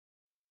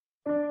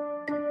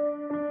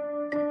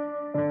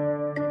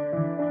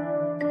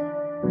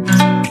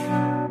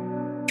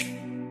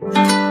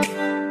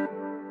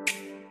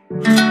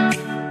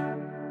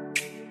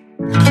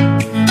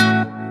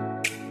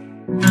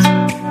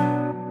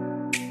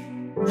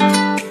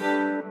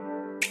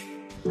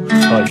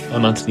Hi,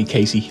 I'm Anthony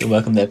Casey and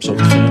welcome to episode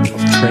 10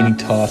 of Training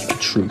Thought and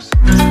Truth.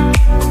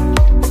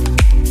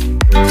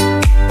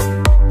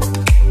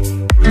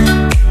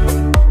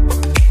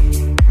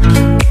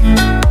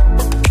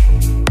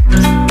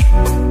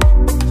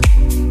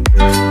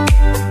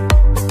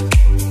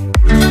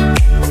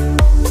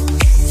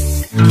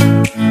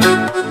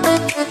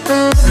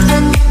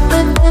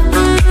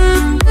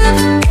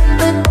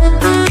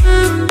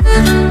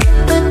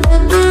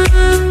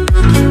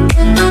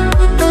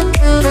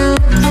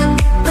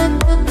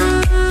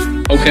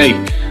 Okay,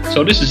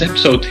 so this is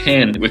episode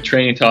 10 with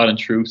Training Thought and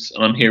Truth,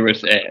 and I'm here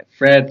with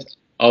Fred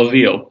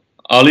Olivo.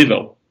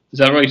 Is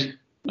that right?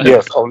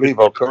 Yes,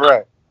 Olivo,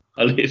 correct.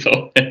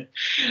 Olivo.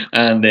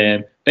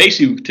 And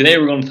basically, today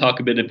we're going to talk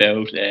a bit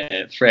about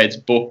Fred's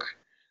book.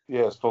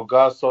 Yes, For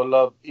God So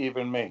Loved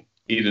Even Me.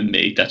 Even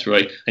Me, that's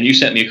right. And you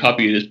sent me a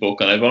copy of this book,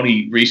 and I've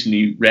only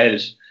recently read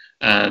it,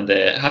 and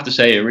I have to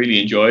say I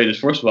really enjoyed it.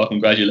 First of all,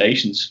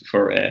 congratulations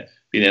for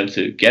being able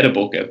to get a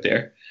book out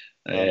there.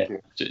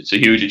 It's a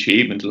huge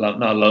achievement.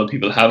 Not a lot of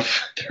people have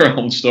their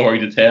own story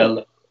to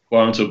tell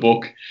warrants a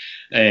book.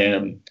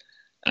 And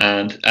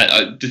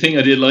the thing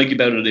I did like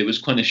about it, it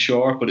was kind of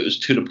short, but it was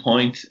to the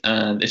point,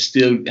 and it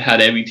still had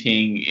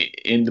everything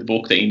in the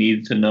book that you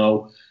needed to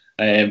know.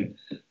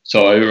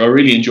 So I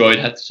really enjoyed,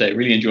 I have to say, I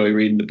really enjoyed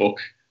reading the book.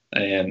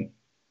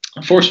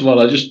 First of all,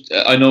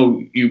 I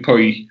know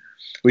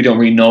we don't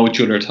really know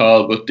each other at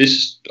all, but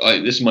this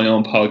is my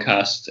own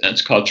podcast, and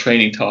it's called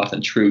Training Thought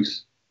and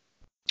Truth.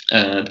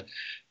 And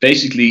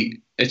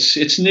basically,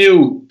 it's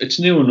new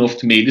enough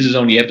to me. This is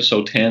only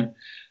episode 10,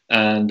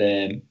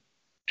 and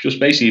just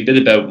basically a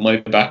bit about my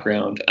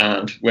background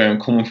and where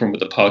I'm coming from with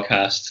the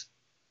podcast.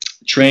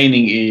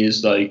 Training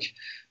is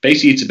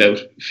basically it's about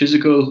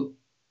physical,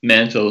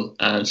 mental,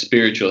 and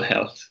spiritual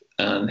health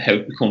and how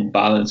to become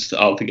balanced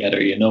all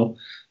together.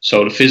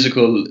 So the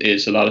physical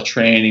is a lot of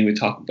training. We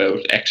talk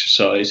about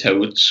exercise,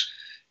 how it's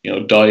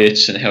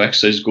diets, and how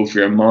exercise is good for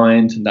your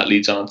mind, and that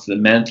leads on to the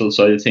mental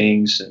side of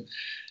things,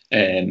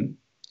 and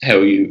how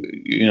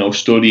you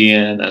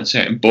studying and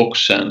certain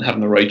books and having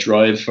the right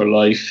drive for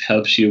life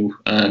helps you,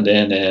 and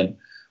then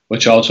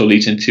which also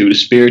leads into the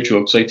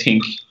spiritual, because I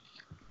think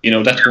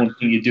that's one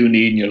thing you do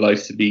need in your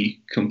life to be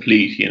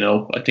complete.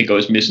 I think I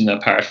was missing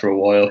that part for a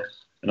while,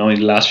 and only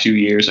the last few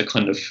years I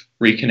kind of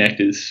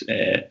reconnected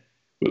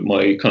with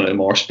my kind of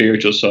more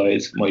spiritual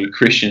side, my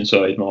Christian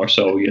side more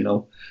so.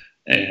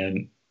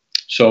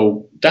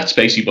 So that's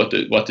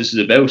basically what this is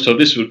about. So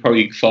this would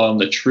probably fall on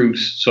the truth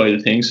side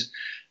of things.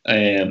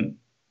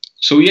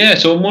 So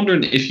I'm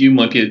wondering if you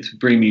might be able to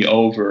bring me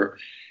over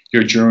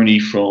your journey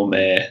from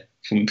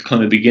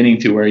kind of beginning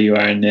to where you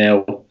are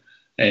now,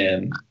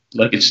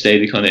 like it's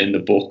stated kind of in the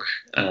book,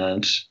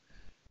 and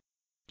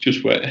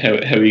just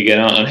how you get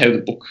on and how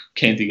the book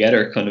came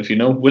together, kind of,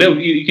 without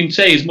you can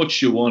say as much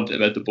as you want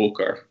about the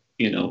book, or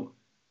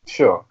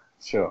Sure.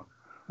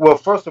 Well,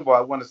 first of all,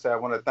 I want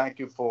to thank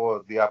you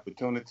for the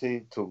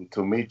opportunity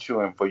to meet you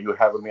and for you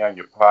having me on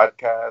your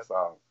podcast.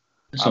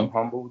 I'm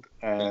humbled,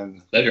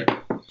 and pleasure.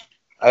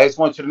 I just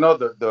want you to know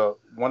that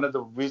one of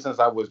the reasons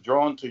I was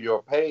drawn to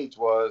your page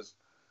was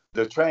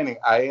the training.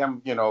 I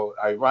am,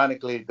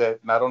 ironically,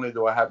 that not only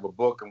do I have a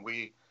book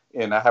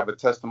and I have a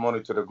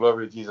testimony to the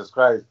glory of Jesus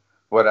Christ,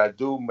 but I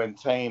do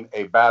maintain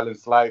a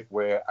balanced life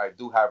where I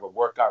do have a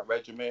workout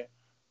regimen,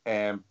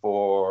 and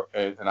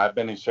I've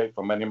been in shape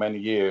for many, many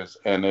years,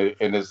 and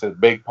it's a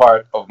big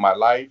part of my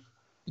life.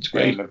 It's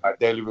great. And my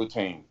daily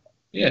routine.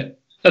 Yeah.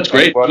 That's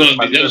great. That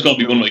was going to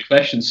be one of my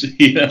questions.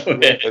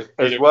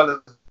 As well as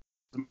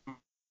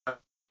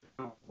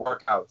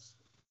workouts.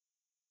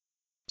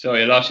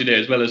 Sorry, I lost you there.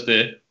 As well as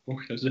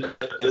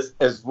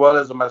as well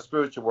as my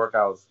spiritual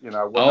workouts.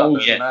 I work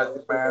out as a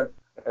natural man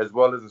as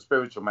well as a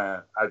spiritual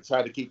man. I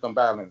try to keep them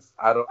balanced.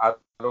 I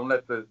don't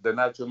let the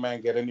natural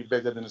man get any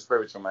bigger than the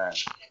spiritual man.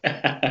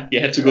 Yeah,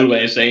 it's a good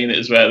way of saying it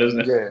as well, isn't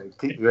it? Yeah,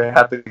 you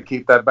have to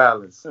keep that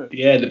balance.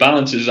 Yeah, the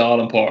balance is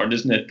all important,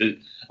 isn't it?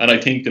 And I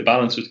think the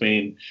balance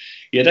between,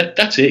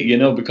 that's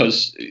it,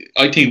 because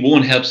I think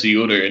one helps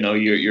the other.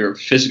 Your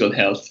physical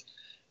health,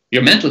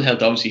 your mental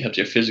health obviously helps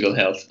your physical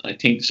health. I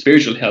think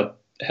spiritual health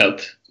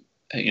helps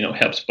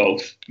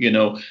both,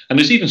 and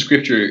there's even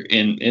scripture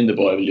in the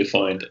Bible you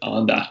find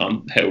on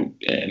how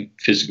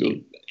physical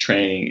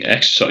training,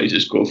 exercise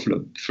is good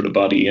for the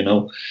body,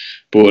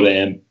 But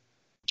I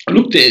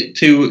looked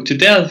to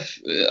delve.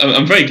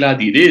 I'm very glad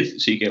that you did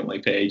seek out my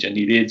page and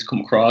you did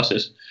come across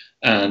it,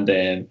 and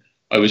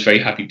I was very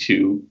happy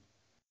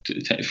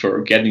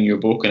for getting your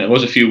book. And it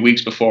was a few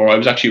weeks before I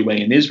was actually away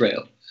in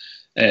Israel.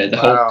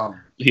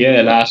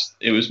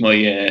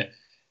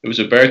 It was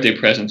a birthday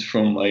present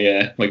from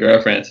my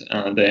girlfriend,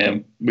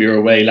 and we were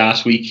away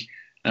last week,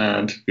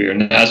 and we were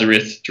in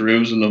Nazareth,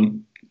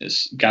 Jerusalem,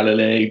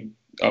 Galilee.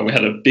 I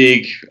had a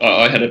big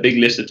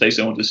list of places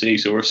I wanted to see.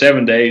 So we're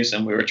 7 days,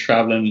 and we were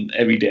traveling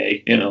every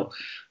day,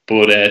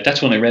 But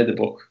that's when I read the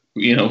book,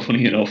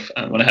 funny enough,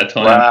 and when I had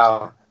time.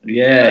 Wow.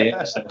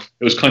 Yeah. So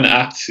it was kind of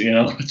apt,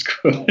 It's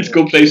good. It's a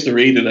good place to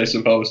read it, I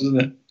suppose,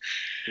 isn't it?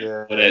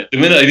 Yeah. But the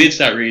minute I did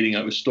start reading,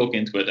 I was stuck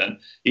into it, and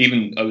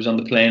even I was on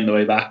the plane on the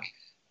way back,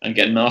 and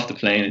getting off the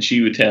plane, and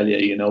she would tell you,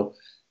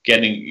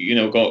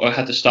 I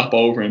had to stop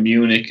over in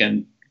Munich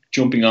and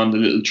jumping on the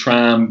little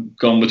tram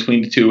going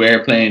between the two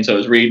airplanes. I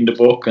was reading the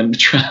book and the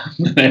tram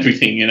and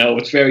everything.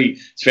 It's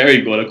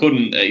very good. I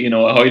couldn't,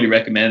 I highly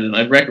recommend it. And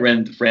I've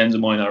recommended to friends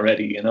of mine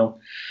already.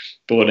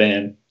 But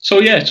so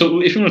yeah,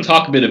 so if you want to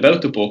talk a bit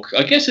about the book,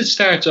 I guess it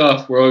starts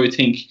off where I would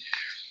think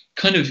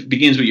kind of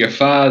begins with your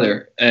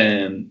father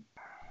in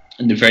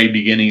the very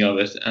beginning of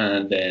it,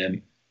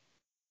 and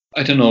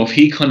I don't know if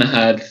he kind of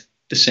had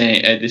the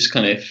same this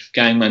kind of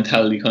gang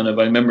mentality. Kind of,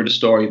 I remember the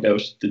story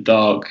about the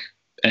dog,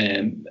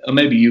 or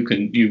maybe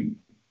you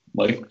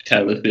might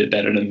tell it a bit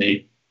better than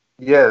me.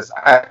 Yes,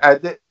 I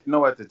didn't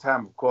know at the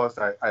time. Of course,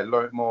 I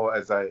learned more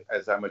as I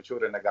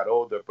matured and I got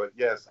older. But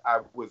yes, I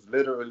was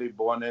literally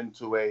born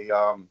into a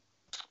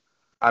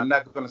I'm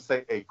not going to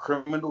say a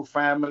criminal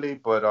family,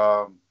 but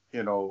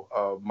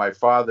my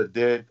father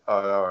did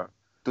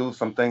do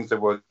some things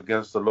that were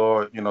against the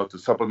law, to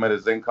supplement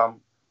his income.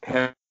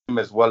 Him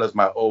as well as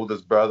my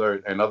oldest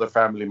brother and other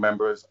family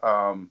members,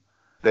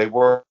 they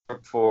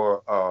worked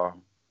for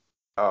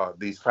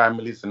these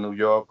families in New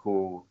York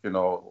who,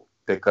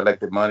 they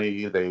collected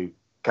money, they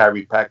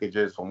carried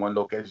packages from one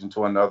location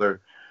to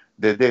another.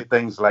 They did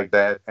things like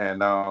that,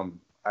 and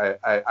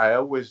I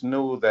always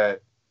knew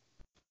that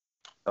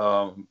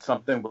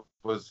something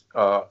was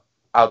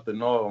out the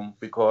norm,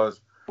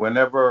 because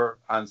whenever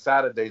on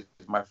Saturdays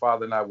my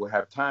father and I would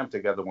have time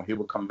together when he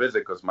would come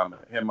visit, because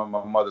him and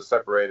my mother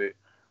separated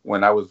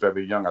when I was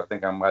very young. I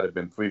think I might have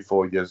been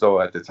 3-4 years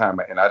old at the time,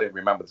 and I didn't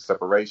remember the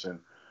separation.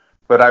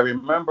 But I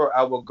remember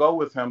I would go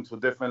with him to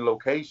different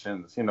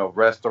locations,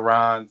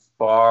 restaurants,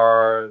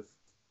 bars,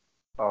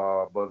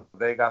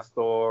 bodega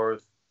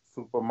stores,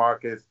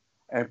 supermarkets,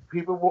 and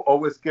people will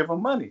always give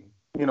him money,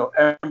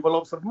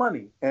 envelopes of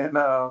money. And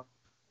I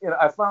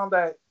found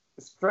that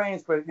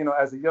strange, but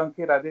as a young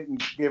kid, I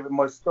didn't give it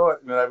much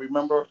thought. And I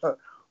remember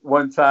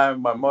one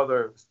time my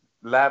mother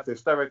laughed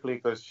hysterically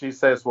because she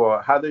says,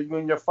 "Well, how did you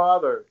and your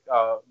father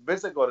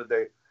visit go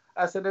today?"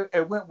 I said,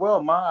 "It went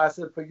well, Ma." I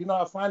said, "But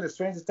I find the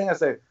strangest thing." I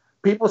said,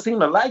 "People seem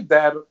to like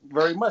that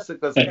very much,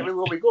 because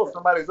everywhere we go,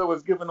 somebody's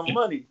always giving them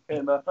money."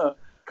 And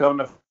come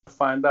to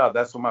find out,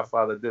 that's what my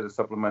father did to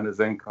supplement his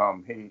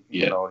income.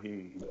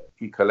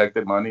 He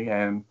collected money,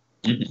 and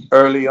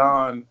early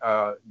on,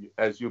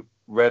 as you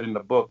read in the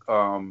book,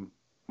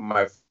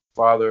 my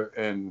father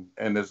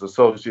and his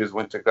associates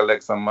went to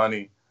collect some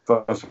money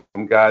from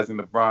some guys in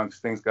the Bronx.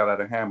 Things got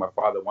out of hand. My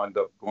father wound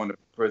up going to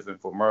prison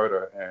for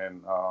murder,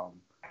 and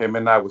him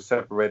and I were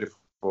separated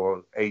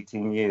for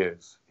 18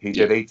 years. He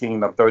did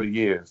 18 of 30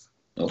 years.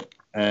 Oh.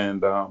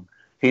 And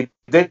he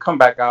did come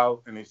back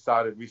out, and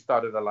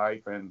restarted a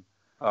life, and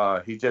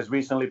he just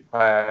recently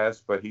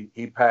passed, but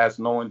he passed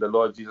knowing the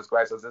Lord Jesus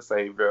Christ as his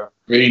Savior.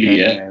 Really,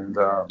 yeah. And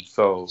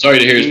so sorry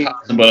to hear his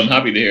passing, but I'm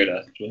happy to hear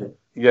that.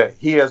 Yeah,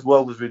 he as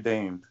well was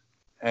redeemed.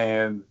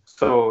 And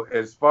so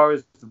as far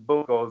as the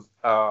book goes,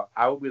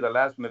 I will be the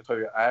last one to tell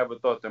you, I ever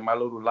thought that my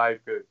little life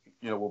could,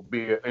 will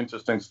be an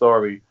interesting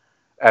story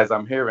as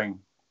I'm hearing.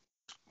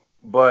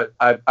 But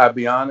I'll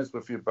be honest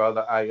with you,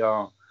 brother.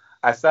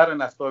 I sat in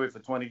that story for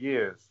 20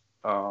 years.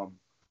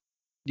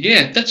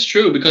 Yeah, that's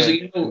true, because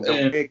the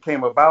way it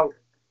came about.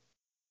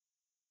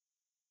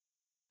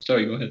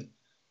 Sorry, go ahead.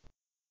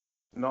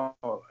 No,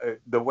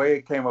 the way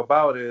it came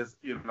about is,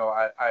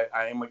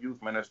 I am a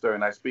youth minister,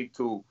 and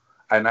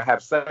I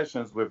have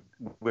sessions with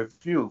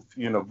youth,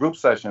 group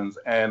sessions,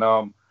 and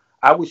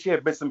I would share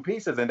bits and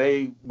pieces, and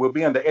they would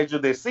be on the edge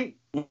of their seat.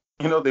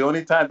 The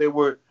only time they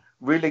would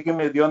really give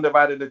me the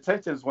undivided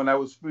attention is when I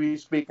was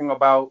speaking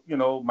about,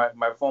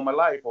 my former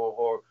life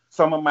or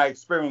some of my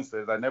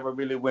experiences. I never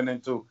really went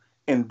into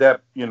in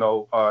depth,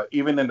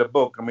 even in the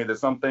book. I mean, there's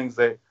some things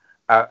that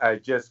I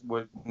just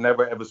would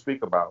never ever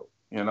speak about,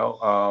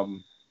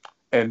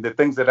 and the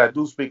things that I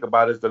do speak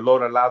about is the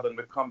Lord allowed them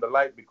to come to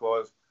light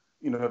because,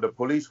 the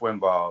police were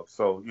involved.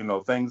 So,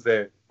 things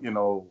that,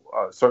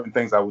 certain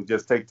things I would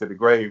just take to the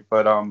grave.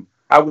 But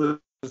I was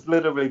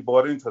literally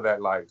brought into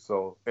that life.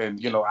 So, and,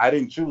 I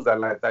didn't choose that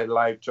life. That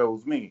life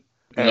chose me.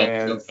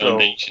 And so,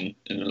 in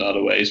a lot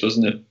of ways,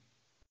 wasn't it?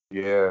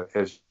 Yeah,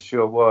 it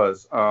sure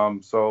was.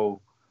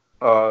 So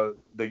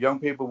the young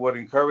people would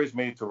encourage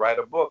me to write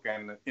a book,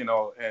 and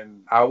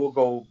and I will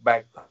go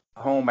back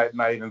home at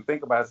night and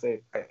think about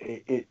it.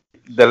 Say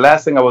the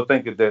last thing I would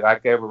think is that I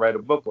could ever write a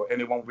book or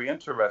anyone would be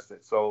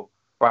interested. So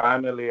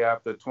finally,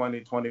 after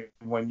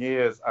 21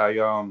 years, I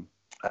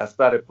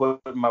started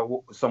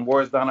putting some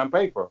words down on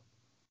paper,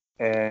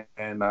 and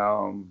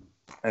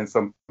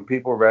some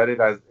people read it,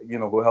 as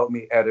who helped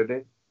me edit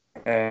it,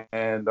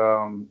 and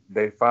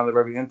they found it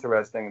very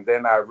interesting. And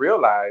then I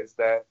realized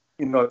that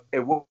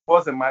it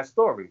wasn't my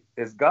story.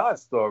 It's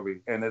God's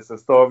story. And it's a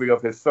story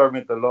of his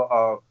servant,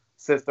 the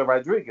Sister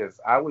Rodriguez.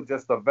 I was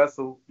just a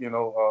vessel,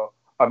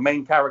 a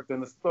main character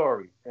in the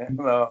story. And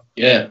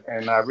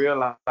and I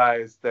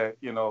realized that,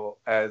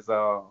 as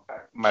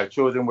my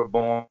children were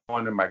born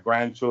and my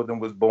grandchildren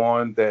was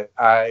born, that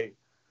I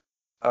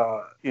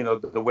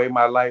the way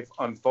my life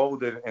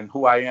unfolded and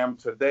who I am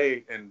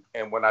today.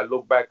 And when I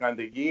look back on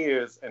the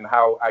years and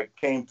how I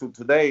came to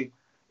today,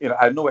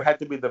 I knew it had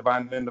to be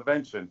divine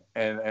intervention.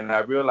 And I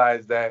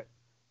realized that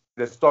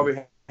the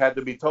story had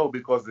to be told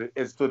because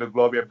it's to the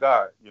glory of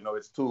God.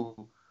 It's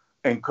to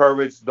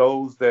encourage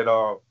those that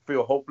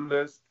feel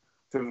hopeless,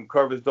 to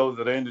encourage those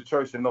that are in the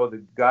church to know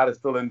that God is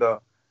still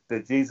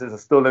that Jesus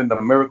is still in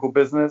the miracle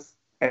business,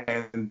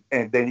 and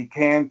that He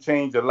can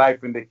change your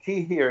life. And the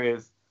key here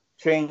is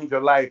change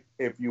your life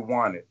if you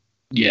want it.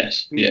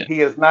 Yes. Yeah.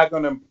 He is not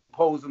going to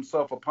impose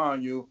Himself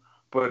upon you,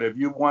 but if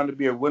you want to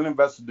be a willing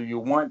vessel, do you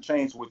want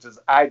change, which is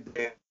I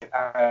did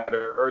at an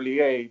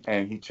early age,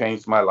 and He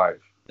changed my life.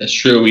 That's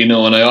true,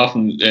 and I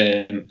often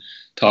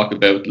talk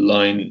about the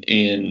line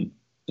in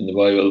the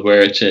Bible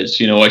where it says,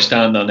 I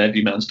stand on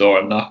every man's door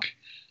and knock.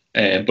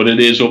 But it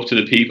is up to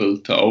the people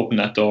to open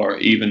that door,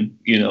 even,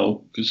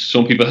 because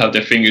some people have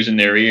their fingers in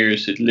their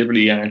ears that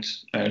literally aren't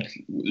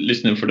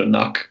listening for the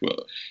knock.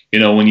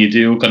 When you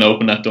do kind of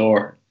open that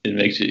door, it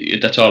makes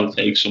it, that's all it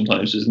takes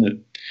sometimes, isn't it?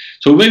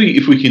 So maybe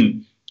if we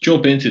can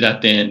jump into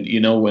that then,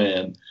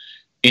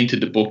 into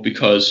the book,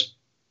 because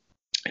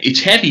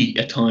it's heavy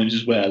at times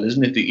as well,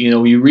 isn't it? That,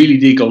 you really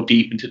did go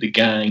deep into the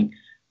gang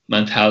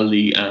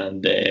mentality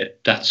and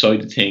that side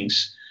of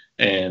things.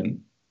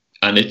 And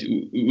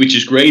which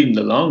is great in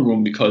the long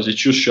run, because it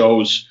just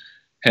shows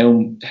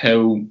how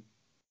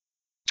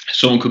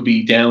someone could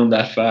be down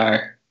that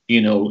far,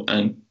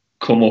 and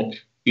come up,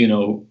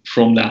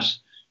 from that,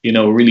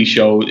 really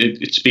show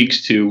it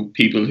speaks to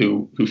people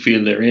who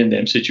feel they're in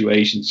them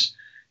situations,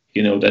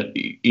 that,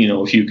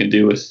 if you can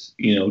do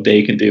it,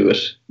 they can do it,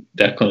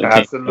 that kind of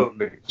thing.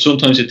 Absolutely.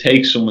 Sometimes it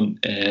takes someone,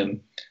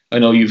 I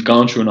know you've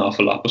gone through an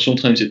awful lot, but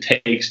sometimes it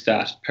takes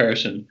that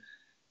person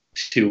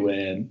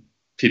to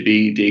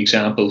be the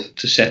example,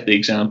 to set the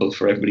example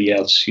for everybody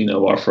else,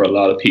 or for a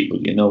lot of people.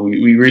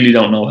 We really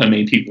don't know how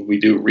many people we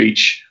do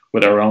reach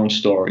with our own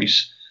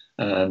stories.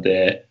 And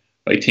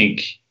I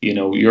think,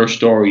 your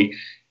story,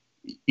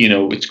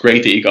 it's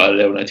great that you got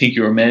it out. And I think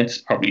you were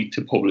meant probably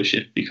to publish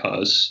it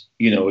because,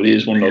 it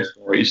is one of those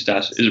stories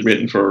that is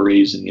written for a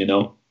reason,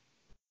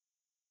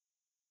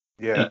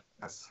 Yeah.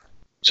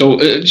 So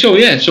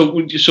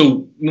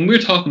when we're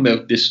talking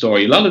about this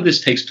story, a lot of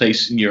this takes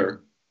place in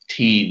your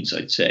teens,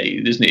 I'd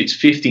say, isn't it? It's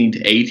 15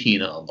 to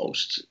 18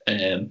 almost,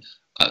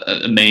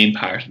 a main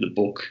part of the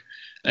book.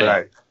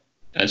 Right.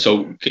 And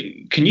so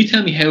can you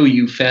tell me how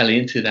you fell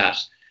into that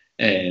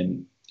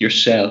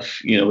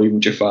yourself, even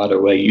with your father,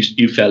 where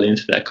you fell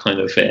into that kind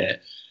of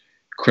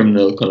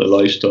criminal kind of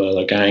lifestyle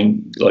or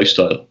gang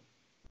lifestyle?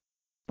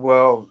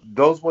 Well,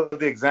 those were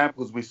the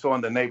examples we saw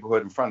in the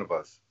neighborhood in front of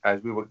us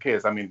as we were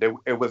kids. I mean,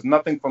 it was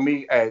nothing for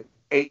me at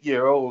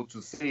 8-year-old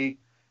to see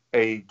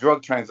a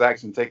drug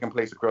transaction taking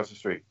place across the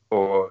street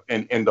or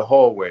in the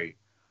hallway.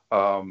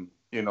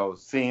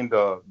 Seeing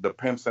the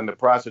pimps and the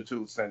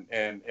prostitutes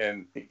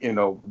and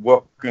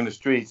walking the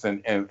streets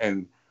and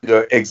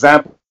the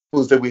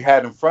examples that we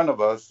had in front of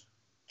us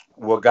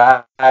were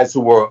guys who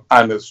were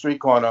on the street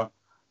corner,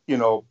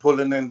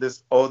 pulling in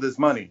all this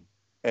money.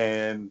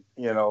 And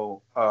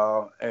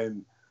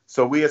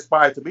so we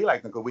aspired to be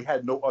like them because we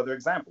had no other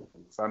examples.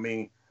 I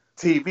mean,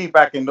 TV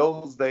back in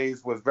those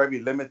days was very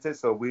limited,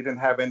 so we didn't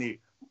have any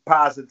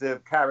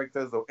positive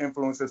characters or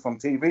influences from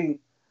TV.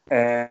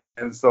 And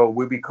so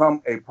we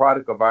become a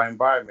product of our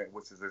environment,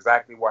 which is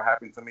exactly what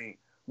happened to me,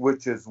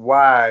 which is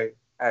why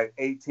at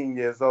 18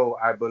 years old,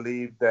 I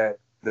believe that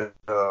the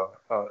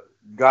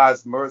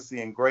God's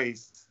mercy and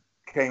grace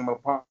came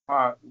upon,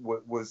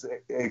 was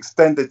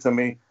extended to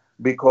me,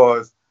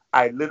 because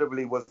I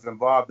literally was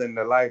involved in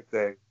the life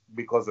that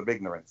because of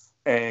ignorance.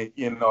 And,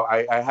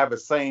 I have a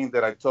saying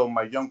that I told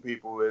my young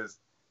people is,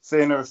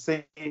 sinner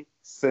see,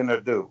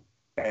 sinner do.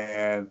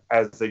 And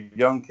as a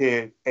young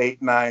kid,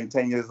 8, 9,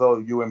 10 years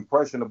old, you're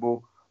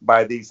impressionable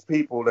by these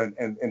people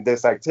and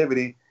this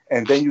activity.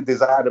 And then you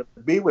desire to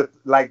be with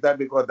like that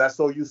because that's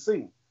all you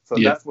see. So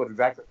That's what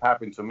exactly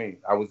happened to me.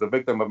 I was a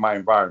victim of my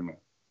environment.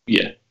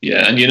 Yeah.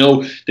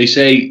 And, they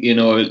say,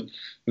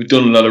 we've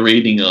done a lot of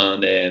reading on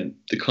the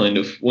kind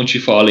of, once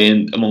you fall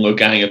in among a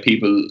gang of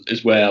people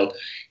as well,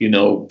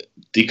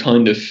 the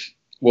kind of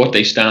what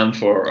they stand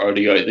for, or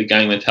the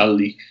gang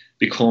mentality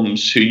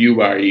becomes who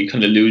you are. You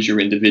kind of lose your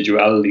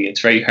individuality.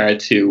 It's very hard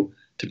to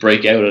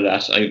break out of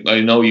that.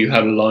 I know you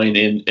have a line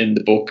in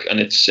the book, and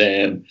it's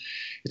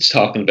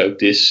talking about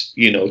this,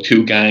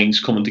 two gangs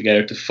coming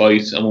together to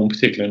fight on one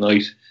particular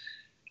night.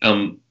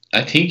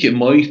 I think it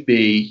might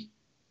be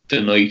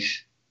the night.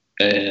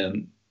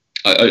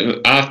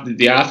 After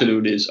the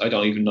afternoon is, I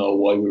don't even know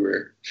why we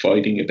were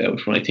fighting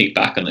about when I think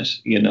back on it.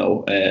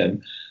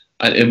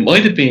 It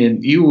might have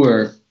been you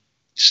were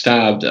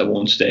stabbed at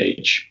one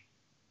stage.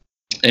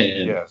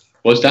 Yes.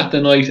 Was that the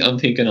night I'm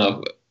thinking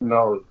of?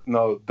 No.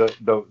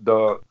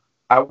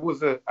 I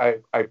was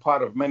I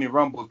part of many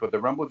rumbles, but the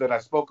rumble that I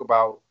spoke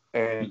about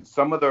and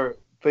some of the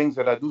things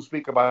that I do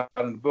speak about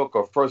in the book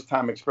are first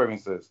time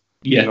experiences.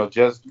 Yeah.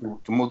 Just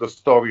to move the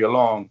story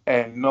along.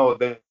 And no,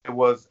 there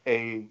was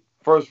a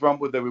first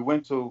rumble that we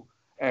went to,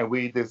 and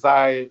we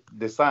decided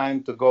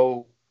to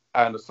go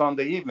on a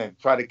Sunday evening,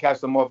 try to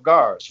catch them off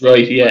guard. That's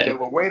right. But they Yeah.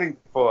 were waiting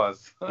for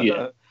us,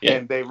 Yeah. Yeah.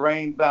 and they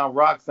rained down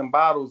rocks and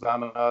bottles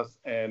on us,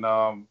 and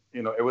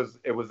it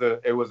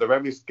was a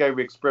very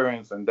scary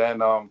experience. And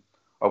then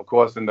of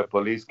course, and the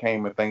police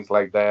came and things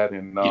like that,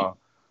 and Yeah.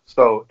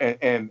 so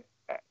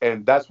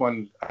and that's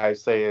when I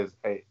say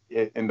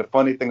and the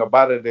funny thing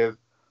about it is,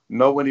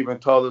 no one even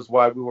told us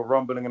why we were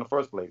rumbling in the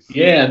first place.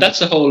 Yeah, that's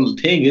the whole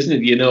thing, isn't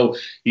it?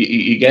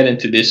 You get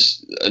into this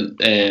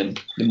the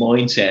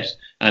mindset,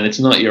 and it's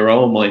not your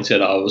own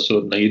mindset all of a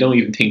sudden. And you don't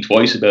even think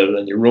twice about it,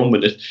 and you run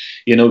with it.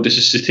 There's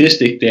a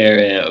statistic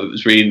there. I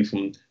was reading from,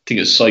 I think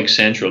it's Psych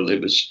Central.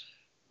 It was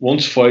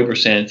once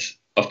 5%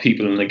 of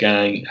people in a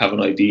gang have an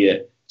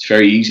idea, it's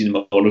very easy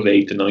to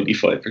motivate the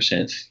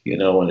 95%.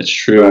 And it's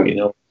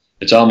true.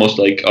 It's almost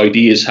like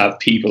ideas have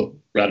people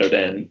rather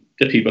than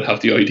the people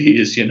have the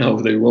ideas. They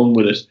run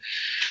with it.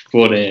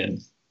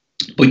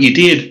 But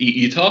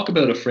you talk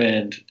about a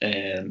friend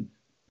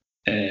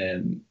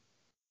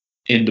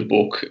in the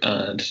book,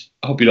 and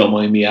I hope you don't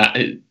mind me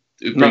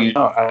bringing.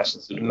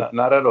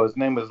 Not at all. His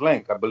name is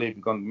Link. I believe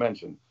you're going to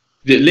mention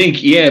the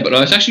Link. Yeah, but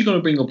I was actually going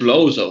to bring up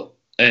Lozo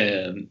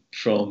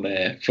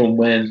from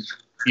when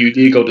you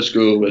did go to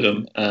school with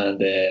him, and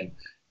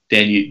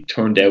then you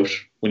turned out,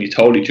 when you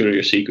told each other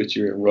your secrets,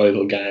 you were in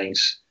rival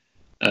gangs.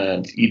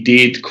 And you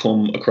did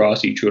come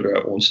across each other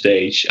at one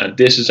stage, and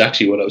this is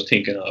actually what I was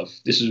thinking of.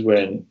 This is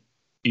when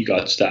you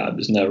got stabbed,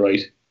 isn't that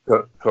right?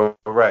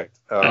 Correct.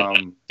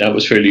 That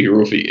was fairly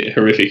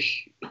horrific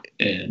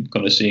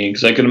kind of scene,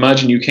 because I can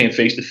imagine you came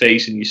face to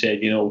face and you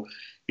said,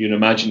 you'd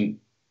imagine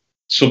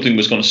something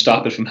was going to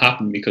stop it from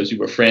happening because you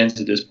were friends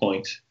at this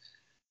point,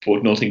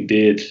 but nothing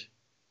did.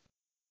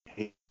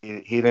 He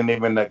didn't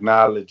even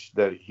acknowledge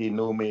that he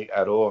knew me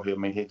at all. I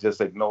mean, he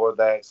just ignored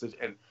that.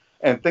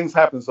 And things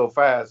happen so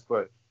fast,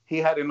 but he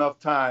had enough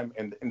time,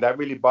 and that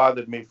really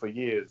bothered me for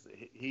years.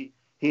 He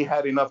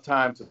had enough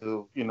time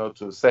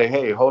to say,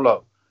 hey, hold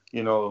up,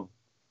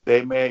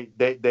 they may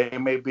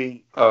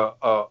be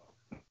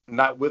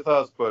not with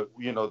us, but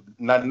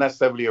not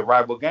necessarily a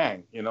rival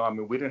gang. I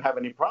mean, we didn't have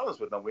any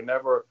problems with them. We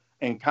never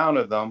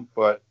encountered them,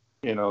 but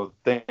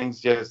things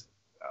just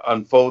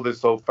unfolded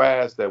so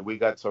fast that we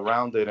got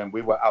surrounded and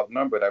we were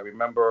outnumbered. I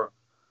remember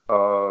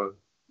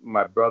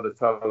my brother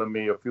telling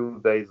me a few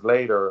days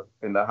later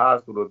in the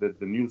hospital that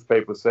the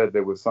newspaper said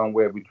there was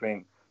somewhere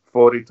between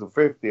 40 to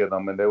 50 of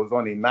them, and there was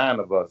only 9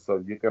 of us.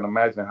 So you can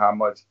imagine how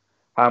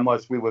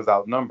much we was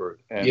outnumbered.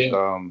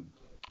 And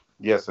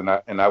yes, and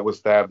I was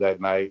stabbed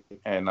that night,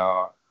 and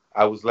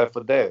I was left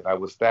for dead. I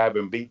was stabbed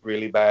and beat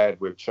really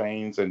bad with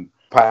chains and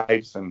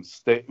pipes and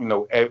stick,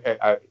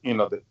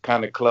 the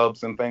kind of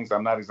clubs and things.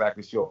 I'm not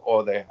exactly sure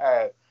all they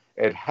had.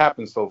 It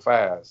happened so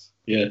fast.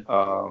 Yeah.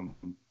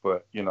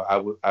 But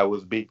I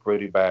was beat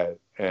pretty bad,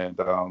 and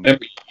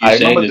I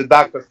remember the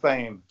doctor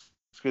saying,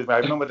 I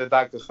remember the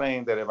doctor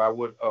saying that if I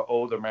would an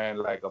older man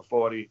like a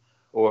 40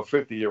 or a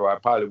 50-year-old, I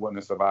probably wouldn't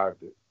have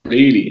survived it.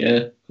 Really?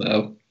 Yeah.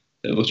 Wow.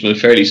 That must have been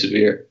fairly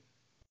severe.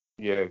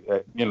 Yeah,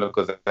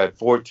 because at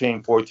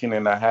 14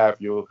 and a half,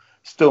 you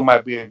still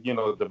might be,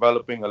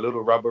 developing a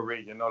little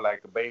rubbery,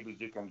 like the babies,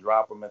 you can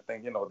drop them and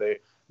think,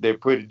 they're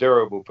pretty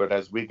durable. But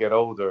as we get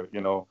older,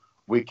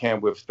 we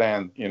can't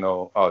withstand,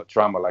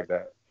 trauma like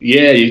that.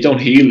 Yeah, you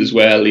don't heal as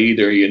well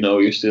either.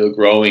 You're still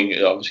growing,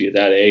 obviously, at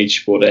that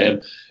age. But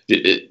a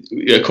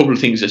couple of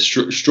things that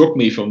struck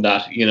me from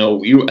that,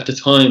 you at the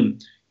time,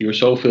 you were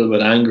so filled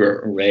with anger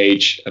and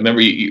rage. I remember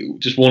you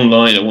just one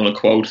line I want to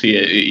quote to you.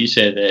 You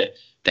said,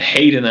 the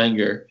hate and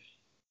anger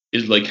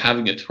is like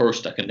having a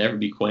thirst that can never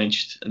be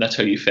quenched. And that's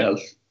how you felt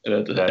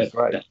about that. That's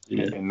right.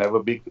 It can never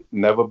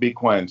be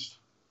quenched.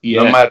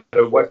 Yeah. No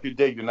matter what you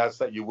did,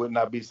 you would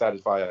not be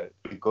satisfied,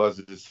 because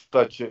it's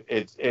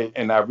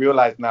and I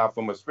realize now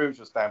from a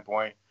spiritual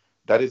standpoint,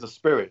 that is a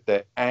spirit,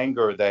 that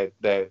anger,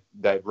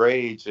 that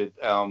rage, these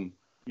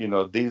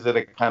are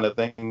the kind of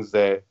things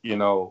that,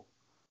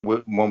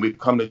 when we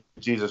come to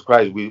Jesus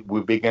Christ,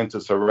 we begin to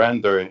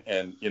surrender,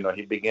 and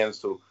he begins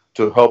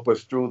to help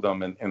us through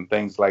them and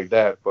things like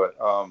that. But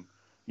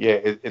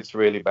it's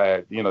really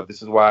bad.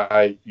 This is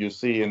why you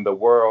see in the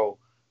world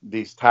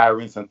these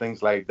tyrants and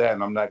things like that,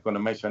 and I'm not going to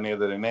mention any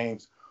of their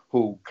names,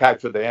 who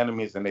capture the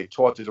enemies and they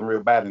torture them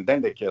real bad and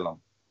then they kill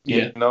them.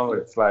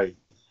 It's like,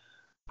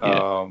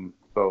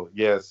 so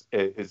yes,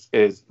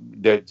 it's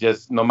they're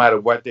just, no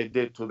matter what they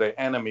did to their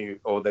enemy,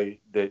 or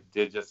they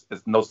just,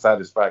 it's no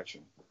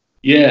satisfaction.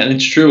 Yeah, and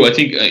it's true. I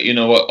think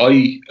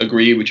I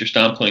agree with your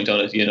standpoint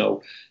on it.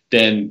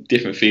 Then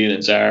different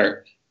feelings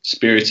are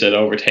spirits that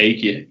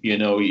overtake you.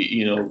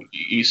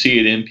 You see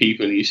it in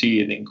people, you see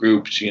it in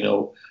groups.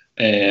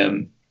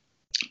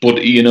 But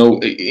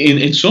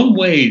in some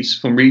ways,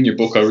 from reading your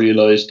book, I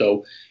realized,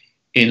 though,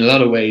 in a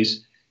lot of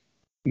ways,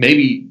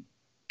 maybe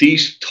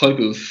these type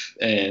of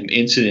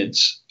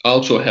incidents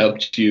also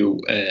helped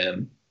you.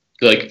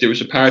 Like there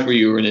was a part where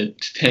you were in a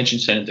detention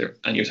center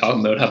and you're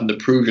talking about having to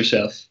prove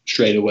yourself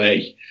straight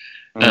away.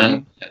 Mm-hmm.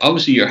 And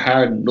obviously you're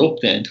hardened up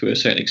then to a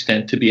certain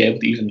extent to be able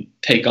to even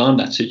take on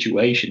that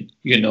situation,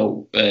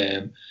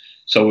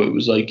 So it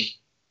was like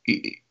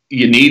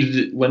you needed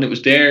it when it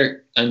was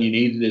there, and you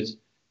needed it.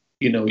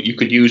 You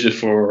could use it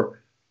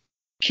for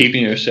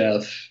keeping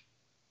yourself,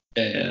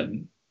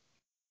 I'd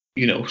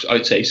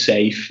say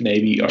safe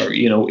maybe, or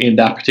in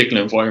that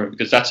particular environment,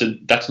 because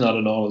that's not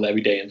a normal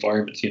everyday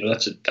environment.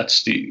 That's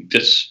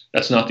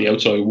not the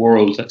outside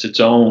world. That's its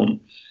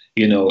own,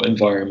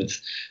 environment.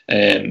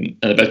 And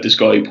about this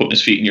guy putting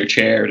his feet in your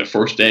chair the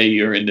first day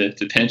you're in the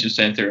detention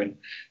center, and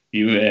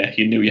you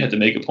knew you had to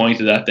make a point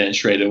of that then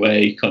straight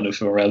away, kind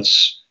of, or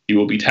else you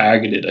will be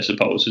targeted, I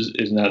suppose.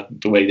 Isn't that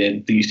the way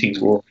then these things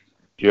work?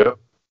 Yep.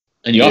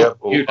 And you Yep.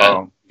 hear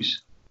that.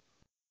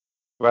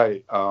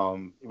 Right.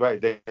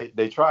 Right.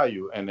 They try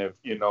you. And if,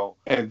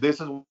 and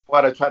this is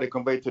what I try to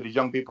convey to the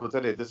young people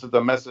today. This is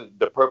the message,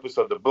 the purpose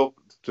of the book,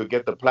 to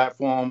get the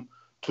platform,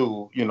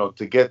 to,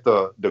 to get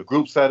the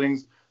group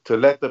settings, to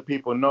let the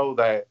people know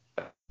that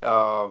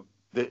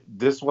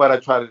this is what I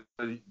try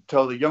to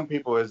tell the young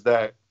people, is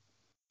that,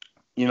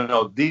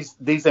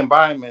 these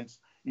environments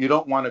you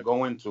don't want to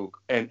go into.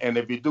 And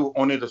if you do,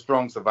 only the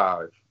strong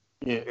survive.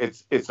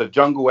 It's a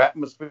jungle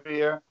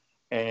atmosphere.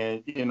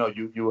 And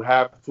you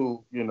have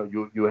to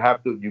you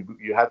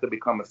have to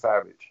become a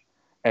savage.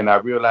 And I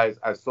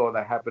realized I saw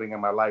that happening in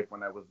my life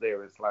when I was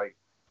there. It's like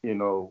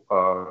you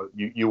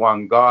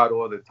on guard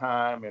all the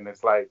time, and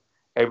it's like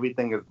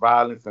everything is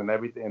violence and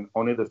everything, and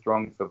only the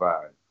strong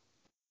survive.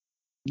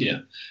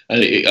 Yeah,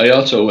 and I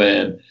also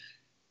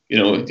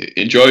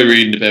enjoy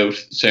reading about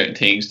certain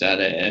things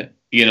that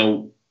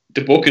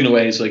the book in a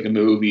way is like a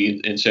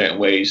movie in certain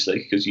ways,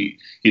 like, because you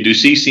do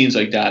see scenes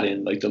like that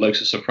in like the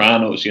likes of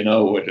Sopranos,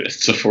 where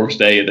it's the first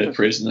day of the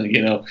prison,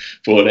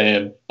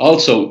 but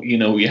also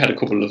you had a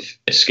couple of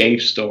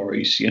escape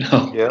stories,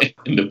 Yep.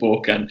 in the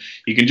book, and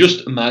you can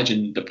just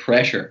imagine the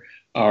pressure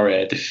or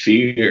the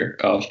fear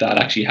of that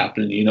actually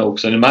happening,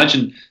 because I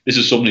imagine this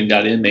is something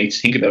that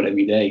inmates think about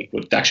every day,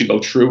 but to actually go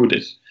through with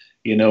it,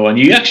 and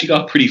you actually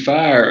got pretty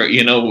far,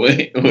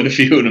 with a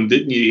few of them,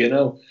 didn't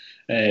you?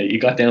 You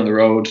got down the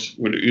road,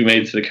 you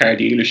made it to the car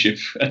dealership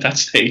at that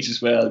stage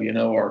as well,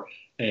 or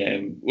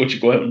would you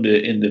go out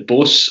in the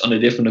bus on a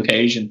different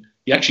occasion?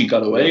 You actually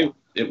got away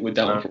with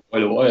that one for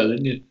quite a while,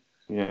 didn't you?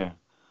 Yeah.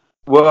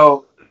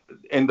 Well,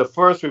 in the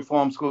first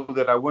reform school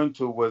that I went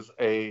to was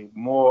a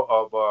more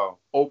of a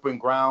open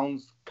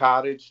grounds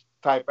cottage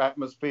type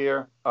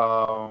atmosphere.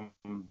 More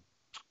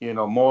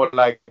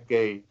like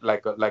a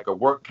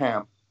work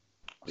camp.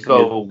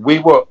 So we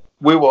were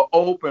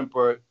open,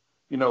 but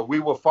we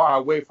were far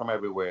away from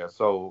everywhere.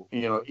 So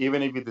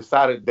even if you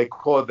decided, they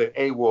called the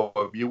AWOL.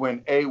 If you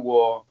went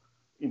AWOL,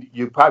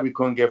 you probably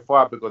couldn't get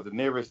far, because the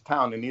nearest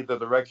town in either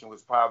direction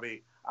was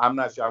probably, I'm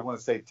not sure, I want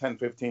to say 10,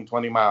 15,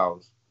 20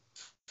 miles.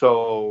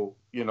 So,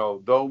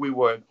 though we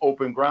were in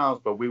open grounds,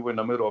 but we were in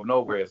the middle of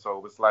nowhere. So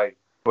it was like,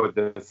 for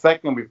the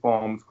second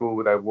reform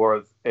school that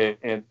was,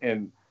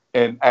 and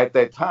at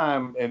that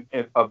time in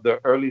of the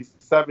early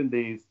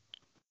 70s,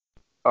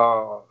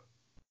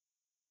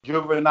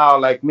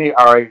 juvenile like me,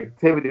 our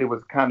activity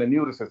was kind of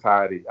new to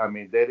society. I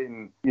mean, they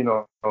didn't,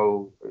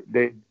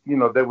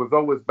 there was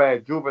always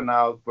bad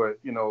juveniles, but,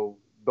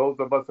 those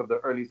of us of the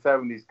early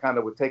 70s kind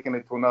of were taking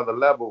it to another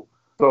level.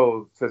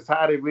 So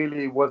society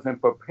really wasn't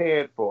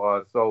prepared for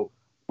us. So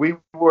we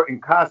were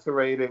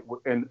incarcerated,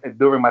 and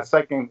during my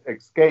second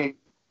escape,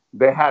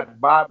 they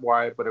had barbed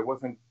wire, but it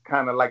wasn't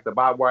kind of like the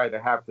barbed wire they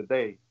have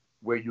today,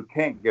 where you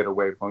can't get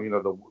away from,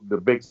 the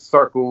big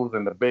circles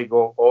and the big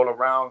all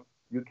around.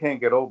 You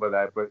can't get over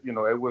that. But,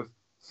 it was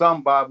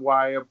some barbed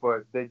wire,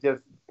 but they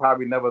just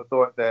probably never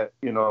thought that,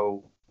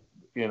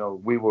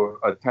 we would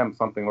attempt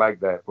something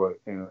like that. But,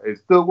 it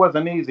still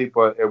wasn't easy,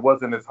 but it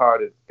wasn't as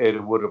hard as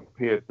it would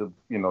appear to,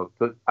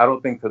 I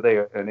don't think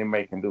today an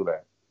inmate can do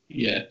that.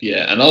 Yeah,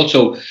 yeah. And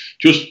also,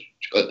 just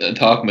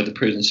talking about the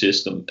prison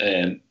system,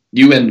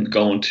 you end up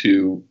going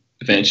to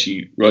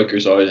eventually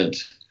Rikers Island,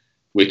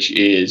 which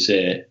is,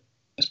 I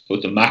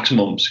suppose, the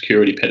maximum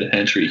security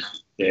penitentiary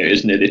there,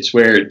 isn't it? It's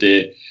where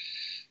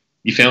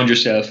you found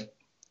yourself,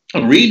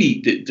 and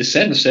really the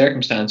set of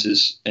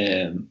circumstances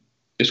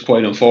is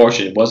quite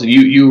unfortunate, wasn't it?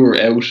 You were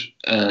out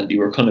and you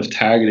were kind of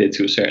targeted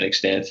to a certain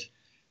extent,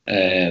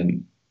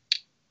 you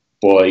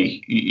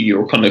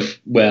were kind of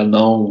well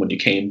known when you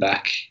came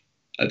back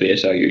a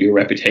bit, or your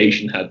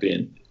reputation had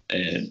been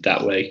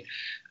that way,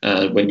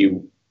 and when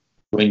you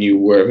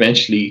were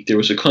eventually, there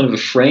was a kind of a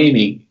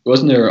framing,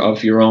 wasn't there,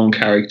 of your own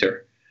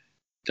character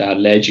that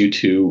led you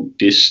to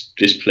this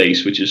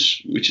place, which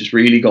is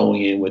really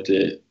going in with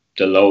the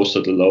lowest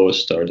of the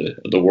lowest, or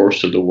the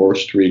worst of the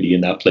worst, really,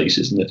 in that place,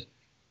 isn't it?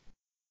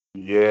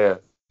 Yeah,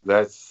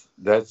 that's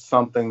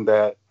something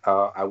that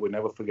I would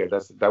never forget.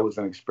 That was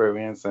an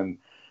experience, and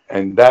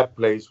that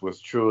place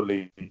was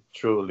truly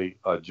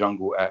a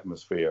jungle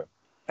atmosphere.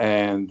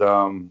 And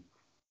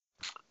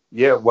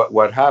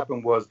what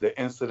happened was the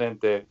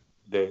incident that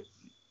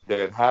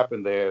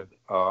happened there.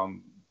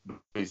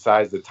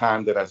 Besides the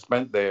time that I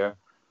spent there,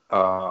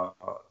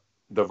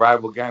 the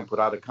rival gang put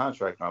out a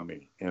contract on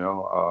me,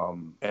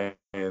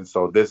 and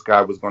so this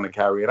guy was going to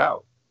carry it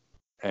out,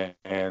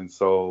 and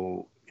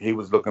so he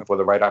was looking for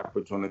the right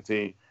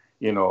opportunity.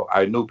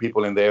 I knew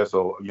people in there,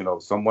 so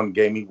someone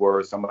gave me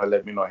word. Somebody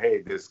let me know,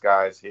 hey, this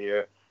guy's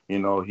here.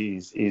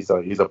 He's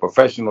a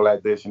professional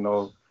at this.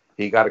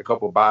 He got a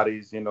couple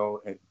bodies,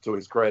 to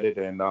his credit,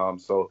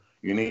 and so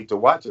you need to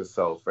watch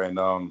yourself. And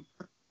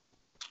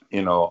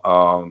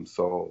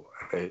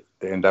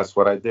and that's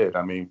what I did.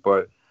 I mean,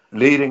 but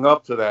leading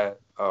up to that,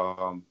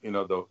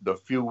 the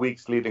few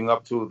weeks leading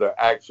up to the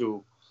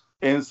actual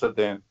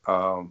incident,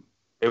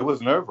 it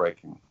was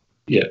nerve-wracking.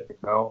 Yeah.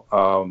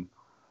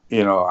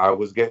 I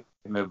was getting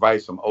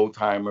advice from old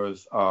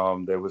timers.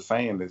 They were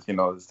saying this,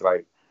 it's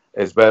like,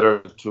 it's better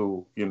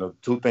to,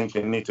 two things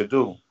you need to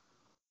do.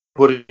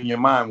 Put it in your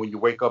mind when you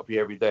wake up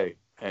here every day,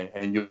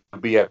 and you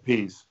be at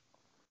peace.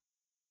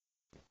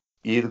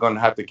 You're either going to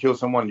have to kill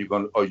someone,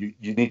 you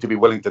need to be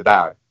willing to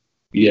die.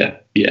 Yeah.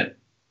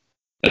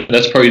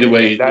 That's probably the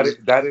way. That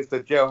is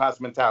the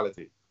jailhouse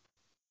mentality.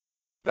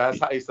 That's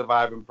how you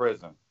survive in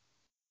prison.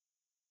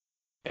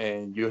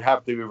 And you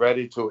have to be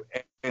ready to,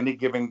 any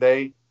given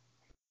day,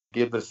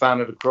 give the sign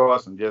of the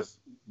cross and just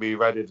be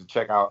ready to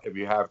check out if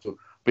you have to.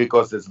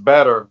 Because it's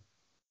better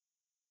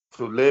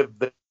to live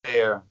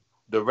there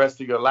the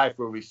rest of your life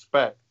with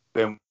respect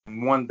than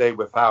one day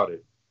without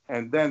it.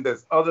 And then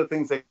there's other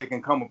things that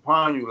can come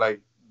upon you,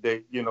 like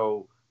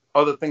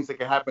other things that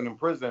can happen in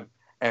prison.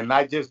 And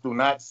I just do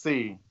not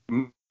see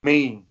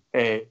me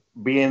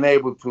being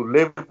able to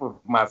live with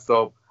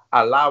myself,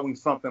 allowing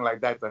something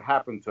like that to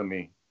happen to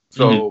me.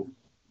 So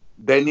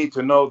they need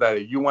to know that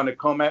if you want to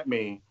come at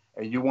me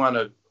and you want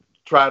to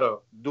try to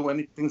do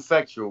anything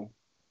sexual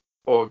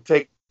or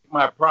take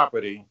my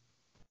property,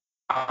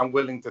 I'm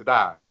willing to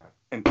die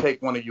and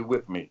take one of you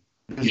with me.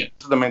 This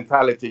is the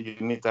mentality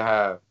you need to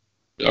have.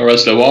 Or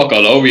else they'll walk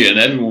all over you, and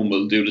everyone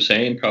will do the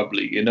same,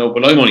 probably.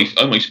 But I'm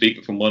only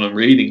speaking from what I'm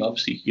reading,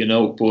 obviously.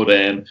 But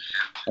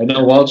I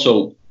know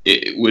also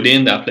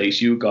within that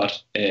place you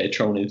got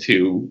thrown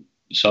into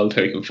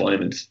solitary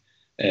confinement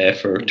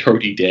for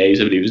 30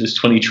 days. I believe it was this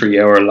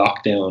 23-hour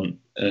lockdown.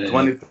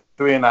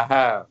 23 and a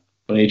half.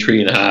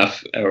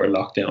 23.5 hour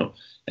lockdown.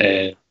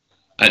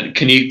 And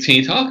can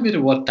you talk a bit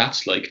of what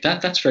that's like?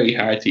 That's very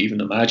hard to even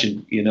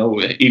imagine,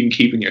 even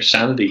keeping your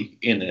sanity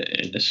in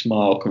a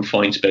small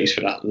confined space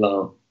for that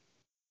long.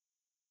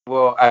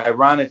 Well,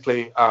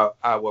 ironically, our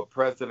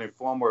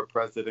former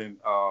president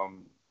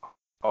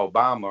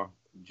Obama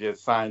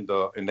just signed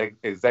an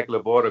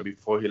executive order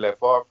before he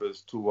left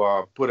office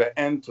to put an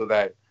end to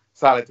that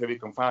solitary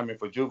confinement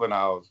for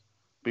juveniles,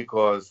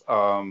 because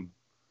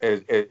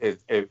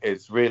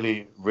it's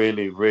really,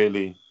 really,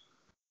 really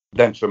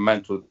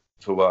detrimental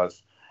to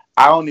us.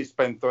 I only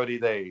spent 30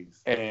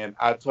 days, and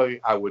I tell you,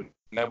 I would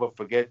never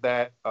forget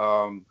that.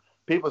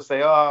 People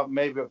say, oh,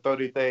 maybe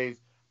 30 days.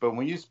 But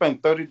when you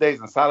spend 30 days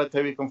in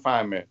solitary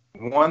confinement,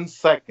 1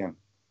 second,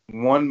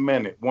 1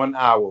 minute, 1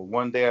 hour,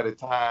 1 day at a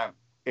time,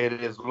 it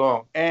is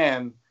long.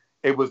 And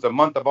it was the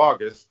month of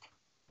August,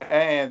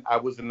 and I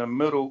was in the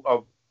middle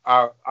of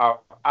our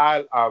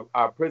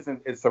prison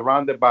is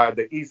surrounded by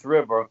the East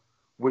River,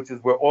 which is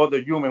where all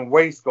the human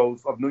waste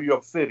goes of New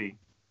York City.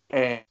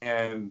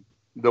 And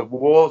the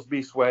walls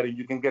be sweating.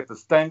 You can get the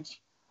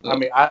stench. I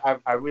mean, I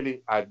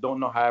don't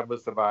know how I ever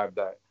survived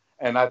that.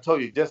 And I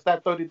told you, just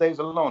that 30 days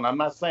alone, I'm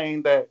not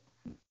saying that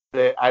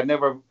I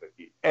never,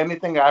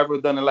 anything I ever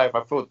done in life,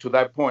 I felt to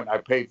that point, I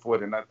paid for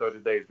it in that 30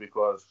 days,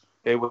 because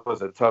it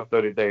was a tough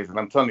 30 days. And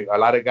I'm telling you, a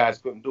lot of guys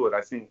couldn't do it.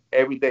 I seen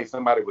every day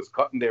somebody was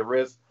cutting their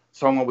wrists.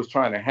 Someone was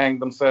trying to hang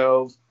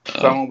themselves.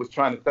 Someone was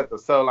trying to set the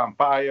cell on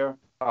fire.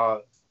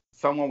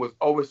 Someone was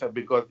always,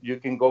 because you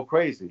can go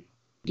crazy.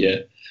 Yeah.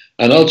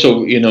 And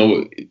also,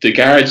 the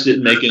guards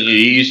didn't make it any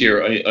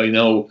easier. I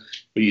know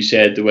what you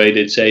said, the way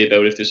they'd say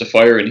about if there's a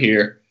fire in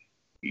here,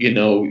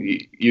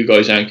 you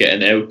guys aren't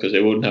getting out because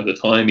they wouldn't have the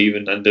time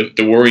even. And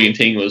the worrying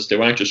thing was they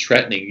weren't just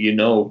threatening,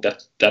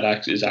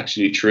 that is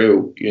actually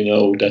true,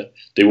 that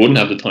they wouldn't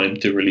have the time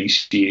to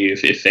release you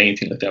if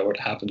anything like that were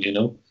to happen,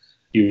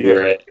 You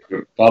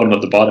were bottom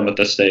of the bottom at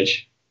that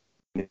stage.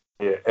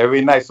 Yeah,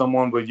 every night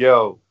someone would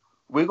yell,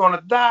 we're going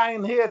to die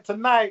in here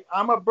tonight.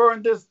 I'm going to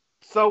burn this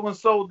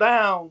so-and-so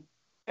down.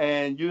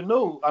 And you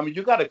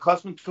got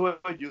accustomed to it.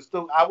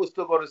 I would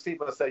still go to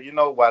sleep and say,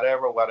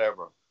 whatever,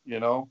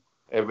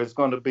 if it's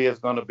going to be, it's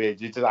going to be.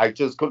 I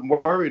just couldn't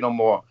worry no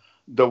more.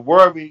 The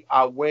worry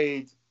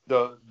outweighed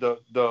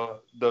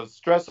the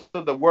stress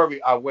of the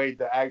worry outweighed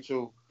the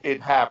actual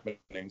it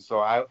happening. So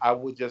I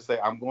would just say,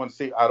 I'm going to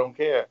see. I don't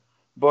care.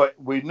 But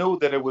we knew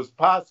that it was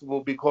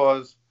possible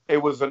because it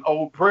was an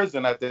old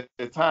prison at the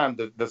time.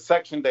 The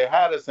section they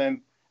had us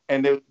in,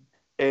 and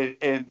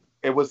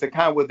it was the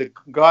kind where the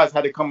guards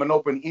had to come and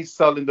open each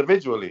cell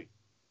individually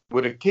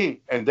with a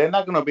key, and they're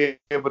not going to be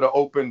able to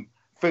open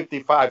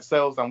 55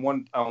 cells on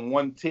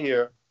one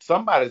tier.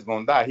 Somebody's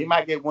going to die. He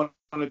might get one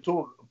or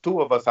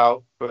two of us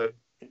out, but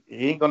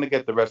he ain't going to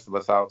get the rest of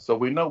us out. So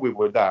we know we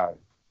would die.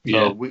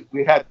 Yeah. So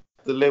we had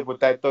to live with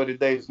that 30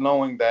 days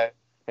knowing that,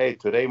 hey,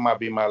 today might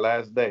be my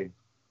last day.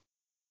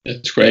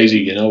 It's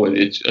crazy,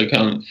 It's I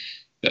can't.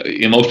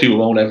 Most people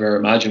won't ever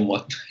imagine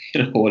what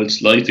what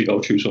it's like to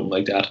go through something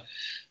like that.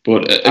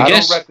 But I don't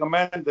guess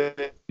recommend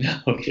it.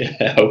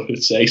 yeah, I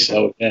would say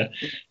so. Yeah.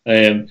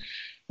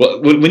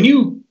 But when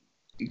you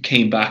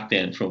came back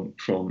then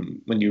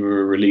from when you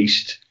were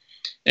released,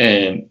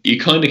 you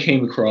kind of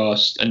came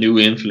across a new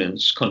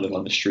influence kind of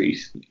on the street,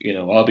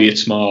 albeit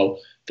small,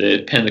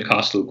 the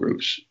Pentecostal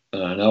groups.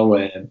 I know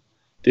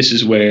this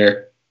is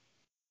where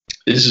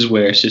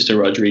Sister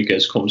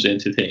Rodriguez comes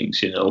into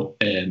things,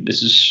 and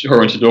this is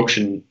her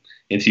introduction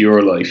into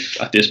your life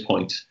at this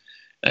point.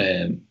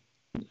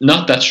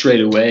 Not that straight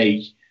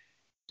away.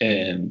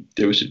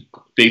 There was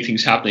big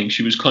things happening.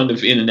 She was kind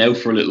of in and out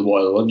for a little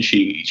while, wasn't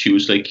she? She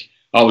was like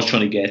always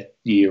trying to get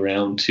you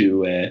around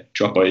to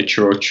drop by a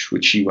church,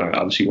 which she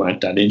obviously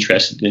weren't that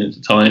interested in at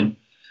the time.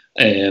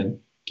 Can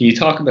you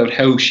talk about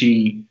how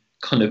she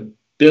kind of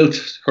built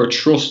her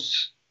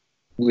trust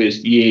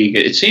with Yig?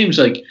 It seems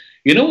like,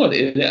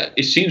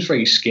 it seems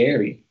very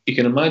scary. You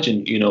can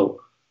imagine,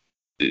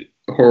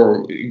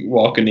 her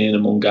walking in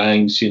among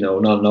gangs,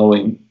 not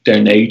knowing their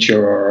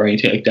nature or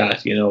anything like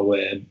that,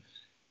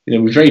 it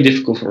was very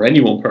difficult for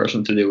any one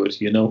person to do it.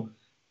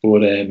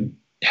 But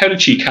how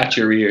did she catch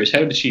your ears? How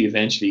did she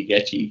eventually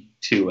get you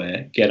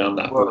to get on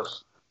that Well,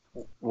 bus?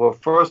 well,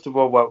 first of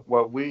all,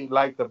 what we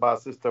liked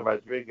about Sister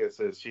Rodriguez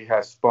is she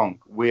has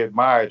spunk. We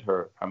admired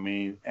her. I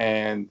mean,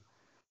 and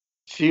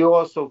she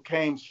also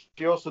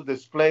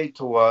displayed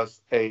to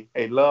us a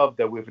love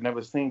that we've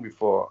never seen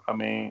before. I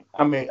mean,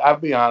 I'll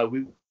be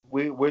honest,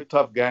 we're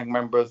tough gang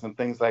members and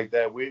things like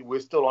that. We're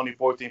still only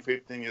 14,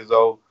 15 years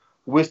old.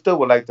 We still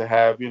would like to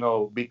have,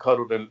 be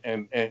cuddled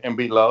and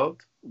be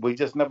loved. We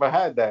just never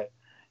had that.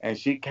 And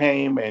she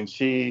came and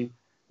she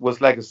was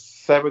like a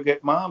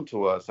surrogate mom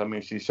to us. I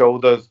mean, she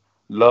showed us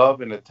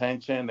love and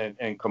attention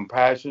and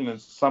compassion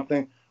and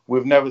something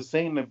we've never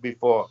seen it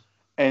before.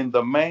 And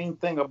the main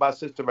thing about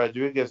Sister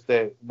Rodriguez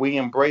that we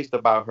embraced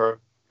about her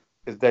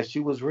is that she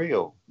was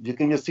real. You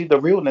can just see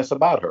the realness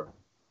about her.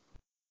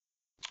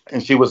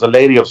 And she was a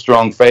lady of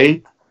strong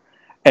faith,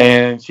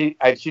 and she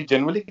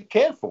genuinely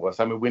cared for us.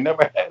 I mean, we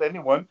never had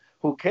anyone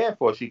who cared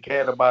for us. She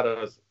cared about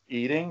us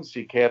eating.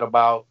 She cared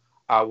about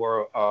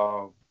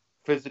our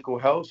physical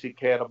health. She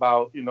cared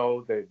about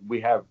that we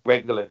have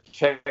regular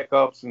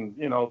checkups and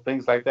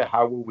things like that.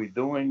 How were we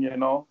doing?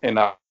 In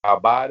our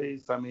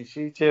bodies. I mean,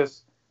 she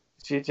just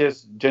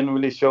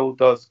genuinely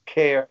showed us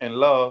care and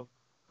love.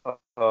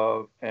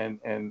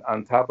 And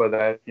on top of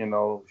that,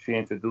 she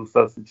introduced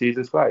us to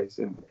Jesus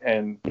Christ,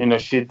 and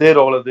she did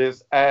all of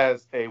this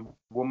as a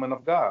woman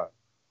of God.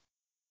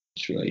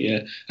 That's right,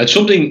 yeah. And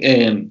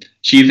something,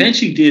 she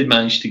eventually did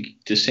manage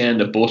to send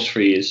a bus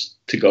for you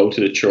to go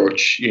to the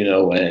church.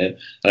 I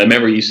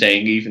remember you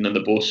saying even on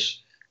the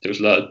bus there was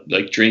a lot of,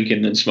 like,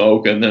 drinking and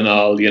smoking and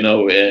all. We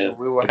were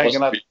It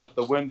hanging wasn't. out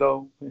the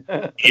window.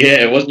 Yeah,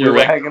 it wasn't We your were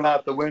regular. hanging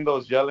out the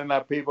windows, yelling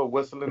at people,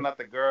 whistling at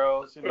the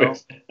girls.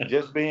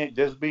 Just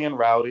being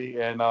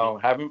rowdy and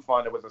having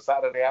fun. It was a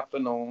Saturday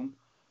afternoon,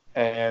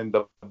 and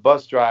the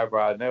bus driver,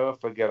 I never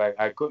forget.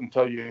 I couldn't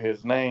tell you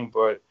his name,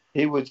 but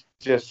he was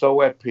just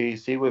so at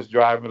peace. He was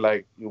driving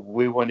like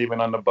we weren't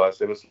even on the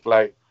bus. It was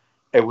like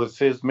it was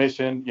his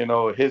mission,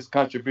 his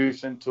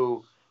contribution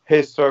to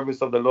his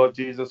service of the Lord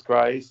Jesus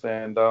Christ,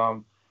 and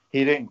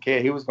he didn't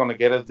care. He was going to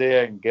get us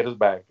there and get us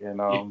back, and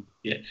Yeah,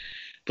 yeah.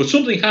 But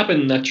something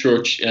happened in that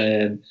church,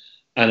 and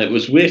it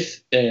was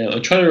with.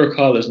 I'm trying to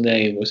recall his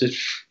name. Was it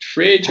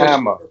Fridge or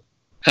Hammer.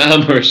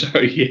 Hammer?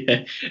 Sorry,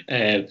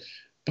 yeah.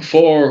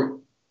 Before,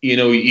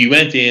 you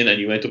went in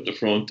and you went up the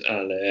front,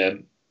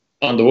 and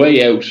on the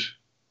way out,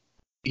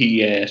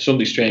 he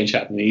something strange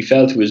happened. He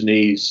fell to his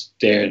knees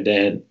there and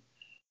then.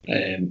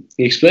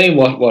 He explained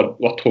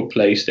what took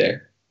place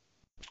there.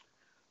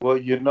 Well,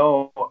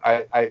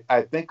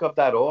 I think of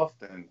that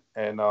often,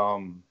 and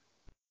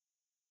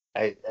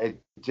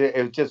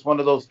it's just one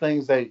of those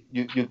things that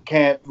you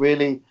can't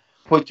really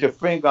put your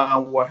finger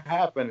on what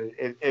happened.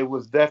 It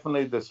was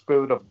definitely the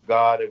Spirit of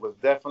God. It was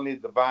definitely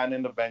divine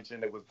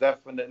intervention. It was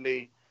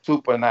definitely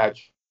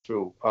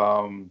supernatural.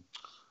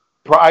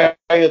 Prior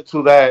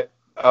to that,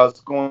 us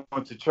going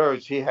to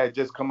church, he had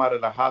just come out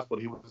of the hospital.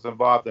 He was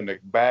involved in a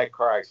bad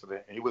car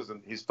accident.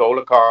 He stole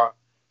a car.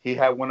 He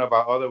had one of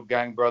our other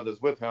gang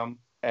brothers with him,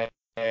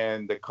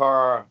 and the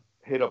car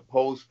hit a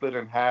pole, split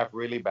in half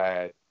really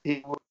bad.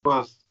 He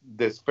was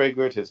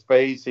disfigured, his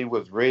face, he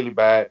was really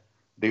bad.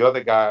 The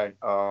other guy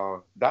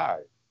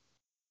died,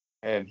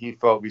 and he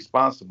felt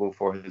responsible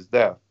for his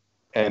death,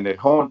 and it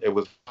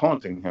was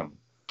haunting him.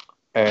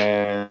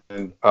 And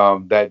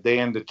that day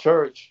in the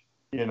church,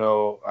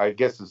 I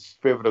guess the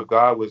Spirit of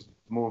God was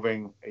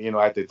moving.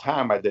 At the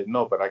time I didn't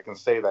know, but I can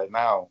say that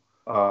now.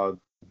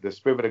 The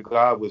Spirit of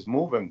God was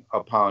moving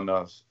upon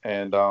us,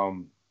 and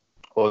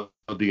or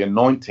the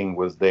anointing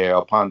was there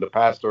upon the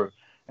pastor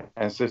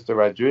and Sister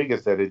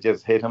Rodriguez, that it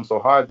just hit him so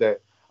hard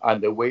that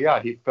on the way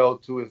out he fell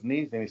to his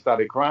knees and he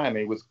started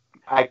crying.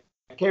 I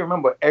can't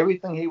remember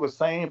everything he was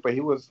saying, but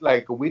he was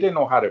like, we didn't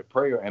know how to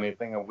pray or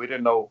anything, and we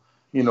didn't know,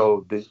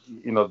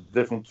 the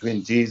difference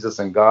between Jesus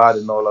and God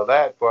and all of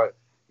that. But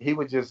he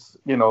was just,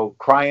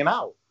 crying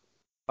out,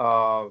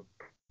 uh,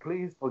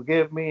 please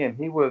forgive me. And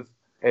he was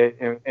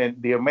And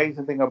the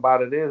amazing thing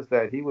about it is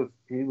that he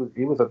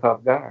was a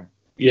tough guy.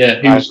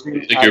 Yeah, he I was see.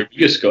 like your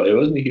biggest guy,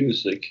 wasn't he? He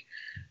was like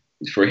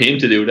for him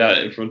to do that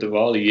in front of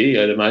all of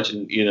you, I'd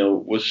imagine,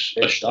 was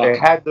a It shock.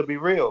 had to be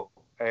real.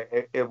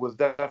 It was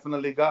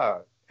definitely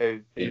God.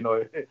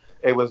 Yeah,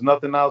 It was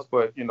nothing else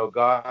but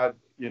God.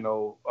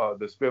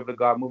 The Spirit of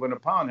God moving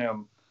upon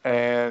him.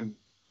 And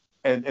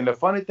the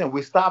funny thing,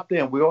 we stopped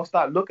in. We all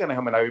started looking at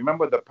him, and I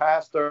remember the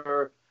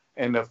pastor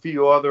and a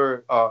few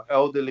other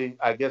elderly,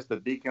 I guess the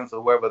deacons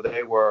or whoever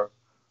they were,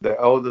 the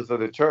elders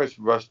of the church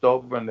rushed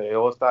over and they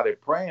all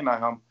started praying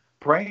on him,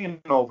 praying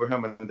over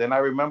him. And then I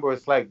remember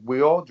it's like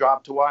we all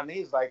dropped to our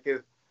knees, like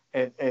it,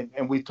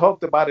 and we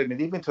talked about it. And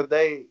even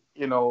today,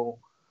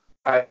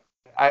 I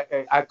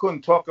I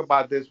couldn't talk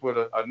about this with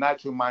a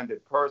natural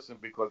minded person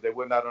because they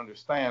would not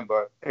understand.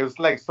 But it was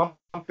like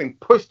something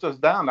pushed us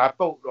down. I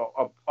felt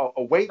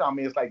a weight on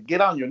me. It's like get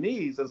on your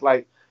knees. It's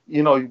like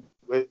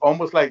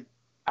almost like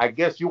I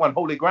guess you on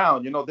holy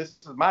ground. This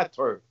is my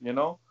turf.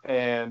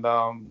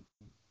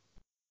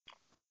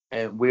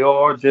 And we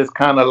all just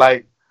kind of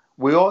like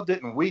we all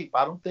didn't weep.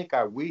 I don't think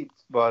I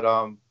wept, but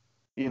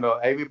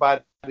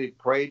everybody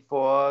prayed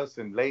for us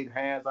and laid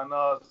hands on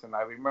us. And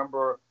I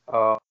remember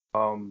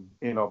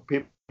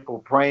people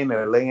praying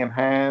and laying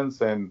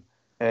hands, and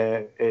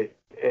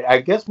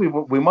I guess we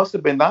must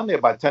have been down there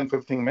about 10,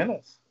 15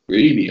 minutes.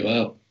 really,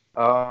 wow.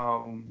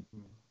 Um,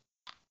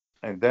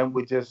 and then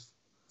we just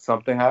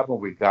something happened.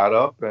 We got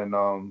up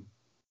and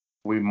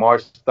we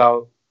marched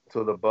out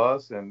to the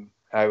bus, and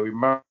I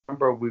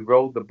remember we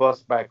rode the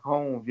bus back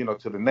home,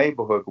 to the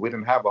neighborhood. We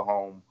didn't have a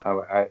home.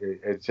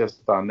 It's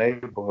just our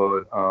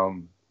neighborhood,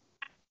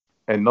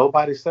 and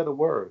nobody said a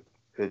word.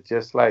 It's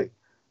just like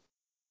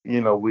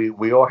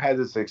we all had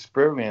this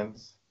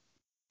experience,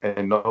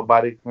 and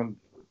nobody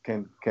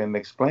can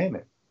explain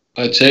it.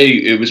 I'd say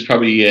it was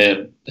probably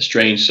a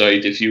strange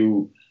sight if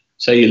you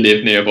say you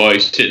live nearby,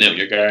 sitting out in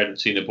your garden,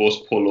 seeing a bus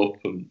pull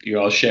up, and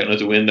you're all shouting at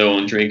the window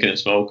and drinking and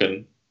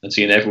smoking, and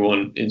seeing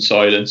everyone in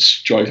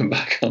silence driving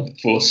back on the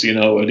bus.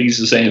 Are these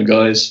the same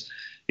guys?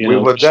 You We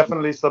know, were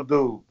definitely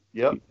subdued.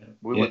 Yep,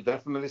 we were yeah.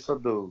 definitely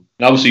subdued.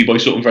 And obviously by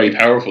something very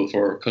powerful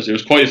because there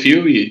was quite a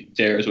few of you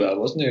there as well,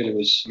 wasn't there? There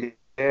was.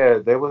 Yeah,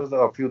 there was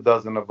a few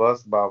dozen of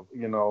us, about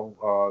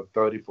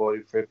 30,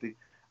 40, 50.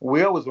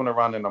 We always went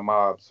around in a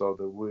mob, so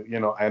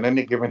that on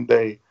any given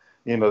day,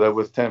 there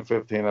was 10,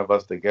 15 of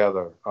us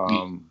together.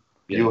 Yeah,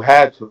 You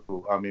had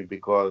to, I mean,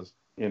 because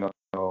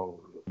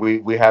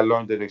we had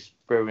learned that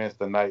experience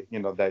the night,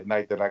 that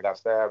night that I got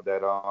stabbed,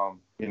 that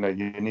you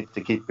need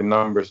to keep your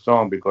numbers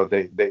strong because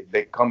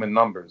they come in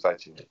numbers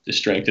at you. the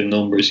strength in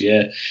numbers,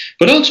 yeah.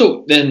 But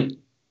also then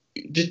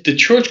the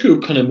church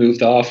group kind of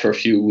moved off for a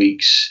few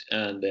weeks,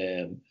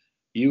 and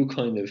you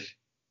kind of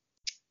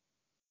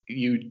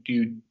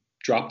you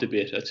dropped a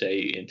bit, I'd say,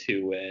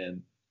 into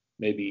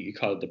maybe you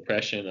call it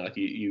depression, like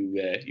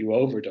you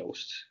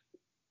overdosed.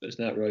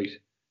 Isn't that right?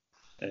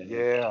 Uh,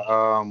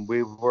 Yeah,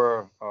 we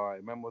were. I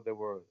remember there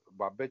were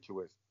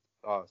barbiturates,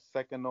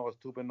 seconals,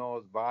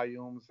 tubernos,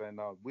 volumes, and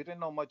we didn't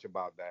know much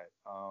about that.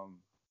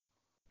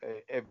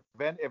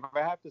 If I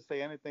have to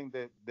say anything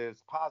that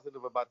there's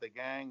positive about the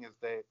gang is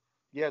that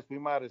yes, we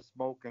might have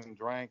smoked and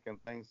drank and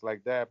things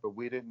like that, but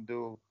we didn't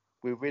do.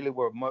 We really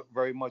were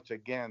very much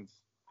against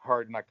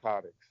hard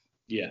narcotics.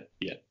 yeah,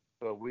 yeah,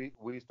 So we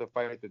used to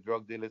fight the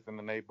drug dealers in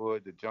the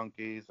neighborhood, the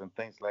junkies and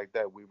things like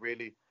that. We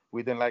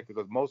didn't like it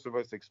because most of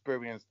us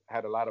experienced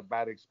had a lot of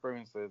bad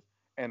experiences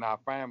in our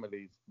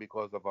families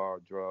because of our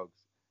drugs.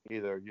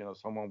 Either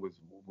someone was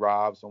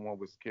robbed, someone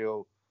was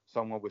killed,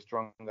 someone was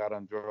strung out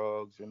on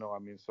drugs. I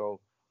mean, so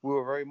we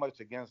were very much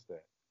against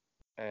that.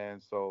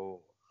 And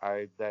so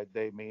I that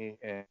day, me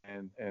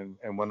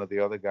and one of the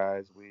other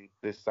guys, we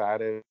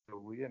decided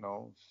we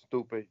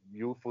stupid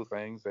youthful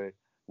things that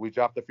we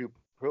dropped a few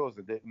pills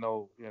and didn't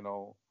know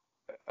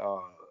uh,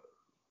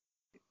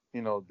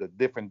 the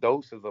different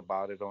doses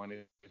about it or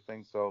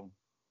anything. So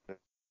the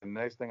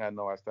next thing I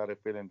know, I started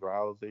feeling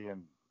drowsy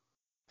and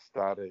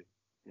started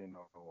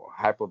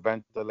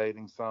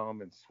hyperventilating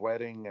some and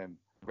sweating and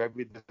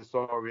very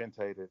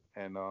disorientated.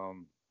 And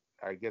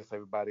I guess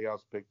everybody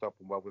else picked up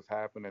on what was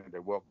happening. They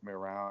walked me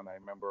around. I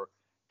remember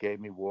gave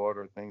me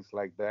water, things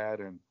like that.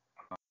 And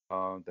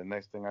the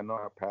next thing I know,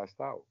 I passed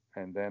out.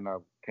 And then I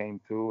came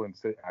to and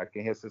I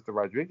can hear Sister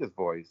Rodriguez's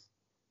voice,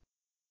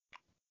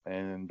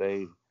 and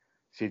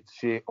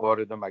she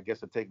ordered them, I guess,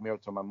 to take me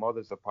up to my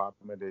mother's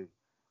apartment.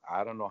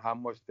 I don't know how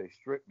much they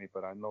stripped me,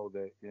 but I know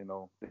that they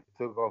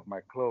took off my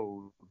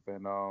clothes,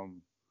 and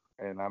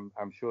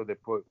I'm sure they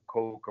put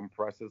cold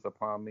compressors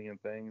upon me and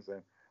things,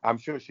 and I'm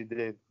sure she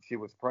did. She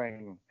was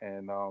praying,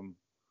 and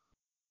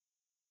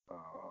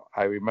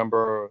I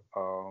remember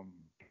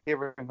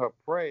hearing her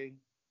pray,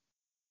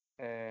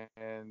 and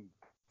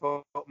I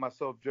felt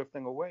myself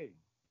drifting away.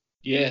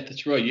 yeah.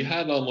 That's right. You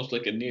had almost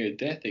like a near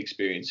death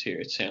experience here.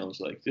 It sounds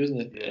like, doesn't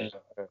it?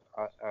 Yeah,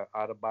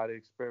 out of body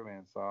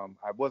experience.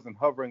 I wasn't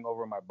hovering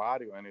over my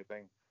body or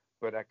anything,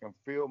 but I can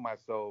feel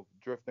myself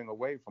drifting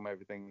away from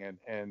everything,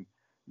 and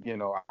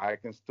I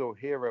can still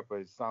hear it,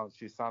 but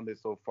she sounded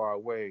so far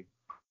away.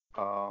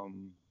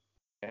 Um,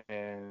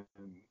 and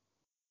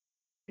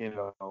you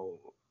know,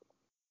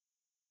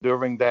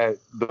 during those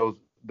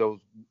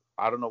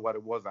I don't know what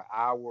it was, an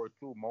hour or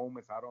two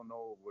moments. I don't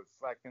know, it was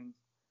seconds.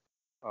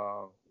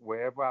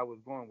 Wherever I was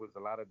going was a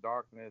lot of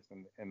darkness,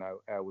 and I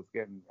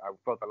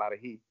felt a lot of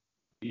heat.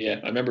 Yeah,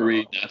 I remember Uh,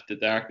 reading that the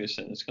darkness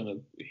and it's kind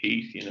of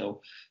heat, you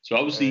know. So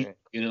obviously, and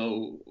you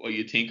know, what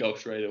you think of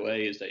straight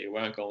away is that you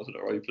weren't going to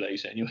the right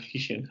place anyway.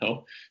 You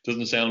know,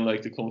 doesn't sound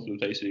like the comfortable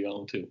place to be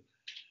going to.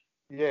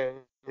 yeah,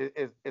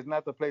 it's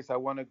not the place I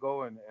want to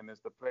go, and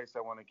it's the place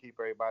I want to keep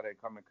everybody I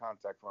come in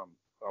contact from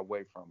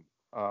away from.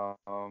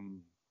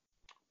 Um,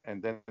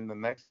 and then the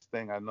next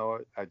thing I know,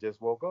 I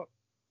just woke up.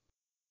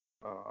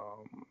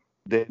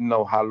 Didn't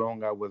know how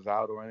long I was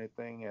out or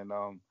anything, and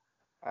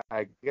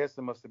I guess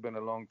it must have been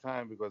a long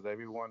time because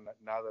everyone,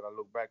 now that I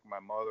look back, my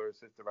mother,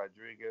 Sister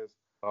Rodriguez,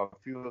 a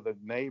few of the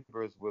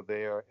neighbors were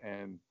there,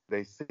 and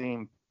they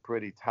seemed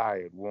pretty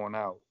tired, worn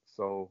out.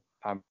 So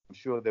I'm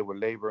sure they were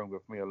laboring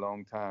with me a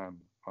long time.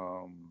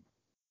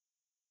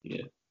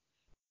 Yeah.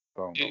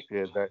 So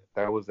yeah,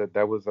 that was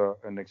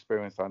an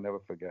experience I'll never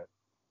forget.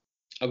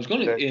 I was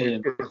going That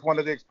to it's one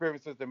of the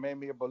experiences that made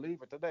me a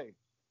believer today.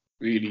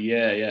 really,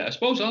 yeah, yeah. I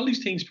suppose all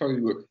these things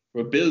probably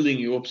were building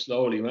you up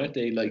slowly, weren't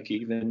they? Like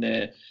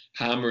even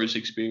Hammer's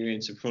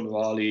experience in front of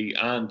Ollie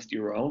and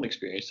your own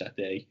experience that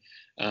day,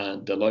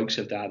 and the likes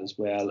of that as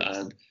well,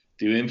 and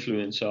the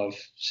influence of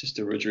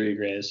Sister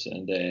Rodriguez,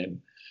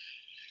 and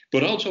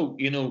but also,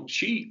 you know,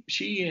 she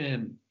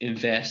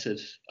invested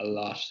a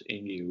lot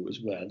in you as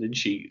well, didn't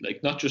she?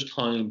 Like not just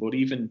time, but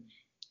even,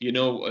 you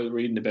know, I was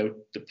reading about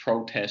the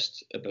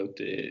protest about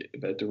the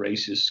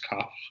racist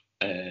cop,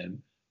 um,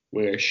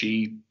 where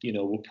she, you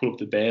know, would put up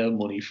the bail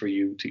money for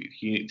you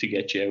to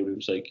get you out. It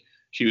was like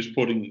she was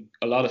putting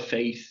a lot of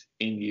faith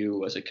in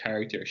you as a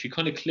character. She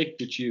kind of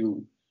clicked with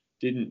you,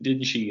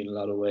 didn't she? In a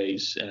lot of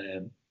ways,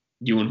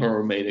 you and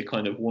her made a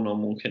kind of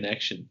one-on-one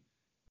connection.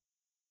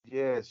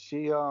 Yeah,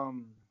 she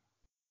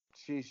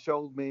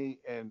showed me,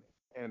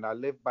 and I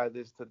live by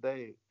this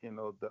today,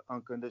 the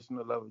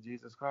unconditional love of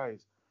Jesus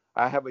Christ.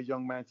 I have a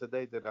young man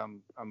today that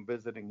I'm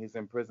visiting. He's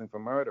in prison for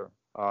murder.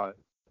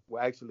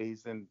 Well, actually,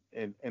 he's in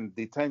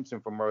detention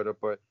for murder,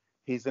 but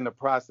he's in the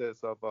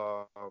process of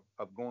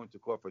going to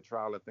court for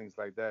trial and things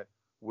like that,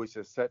 which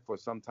is set for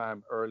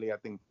sometime early, I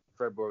think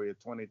February of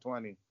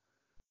 2020.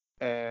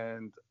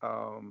 And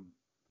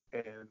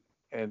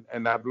and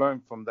and I've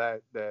learned from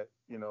that the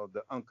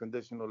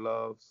unconditional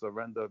love,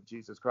 surrender of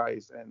Jesus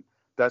Christ, and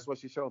that's what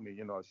she showed me.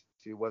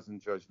 She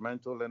wasn't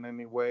judgmental in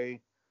any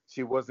way.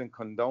 She wasn't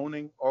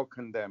condoning or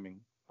condemning.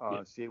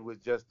 Yeah, She was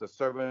just the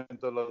servant of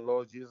the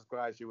Lord Jesus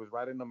Christ. She was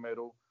right in the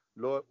middle.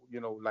 Lord,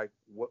 like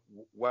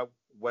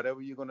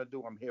whatever you're gonna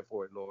do, I'm here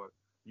for it, Lord.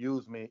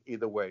 Use me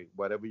either way,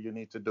 whatever you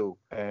need to do.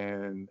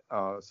 And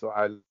so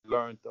I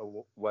learned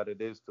what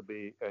it is to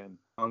be an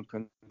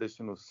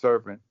unconditional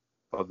servant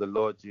of the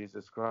Lord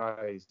Jesus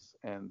Christ.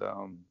 And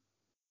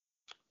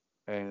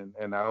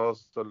I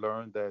also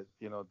learned that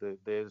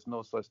there's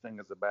no such thing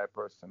as a bad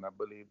person. I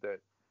believe that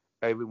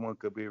everyone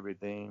could be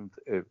redeemed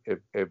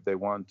if they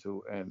want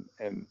to, and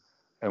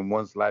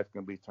one's life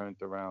can be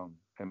turned around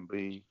and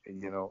be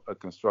a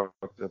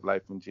constructive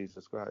life in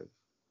Jesus Christ.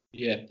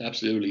 yeah,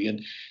 absolutely.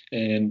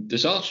 And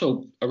there's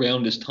also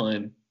around this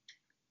time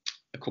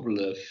a couple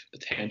of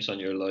attempts on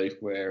your life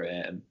where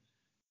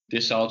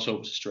this also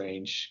was a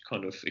strange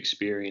kind of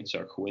experience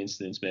or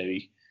coincidence,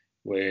 maybe,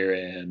 where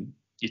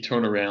you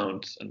turn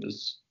around and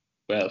there's,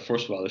 well,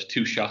 first of all, there's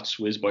two shots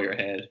whiz by your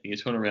head. And you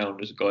turn around,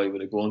 there's a guy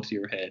with a gun to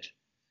your head,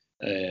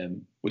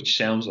 which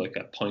sounds like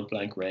a point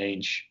blank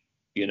range.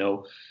 You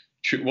know,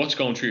 what's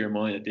going through your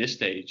mind at this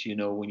stage? You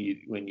know, when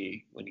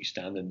you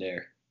standing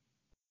there.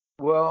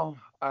 Well,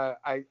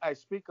 I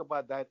speak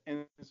about that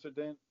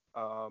incident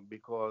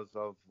because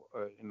of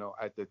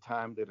at the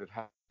time that it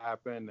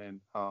happened, and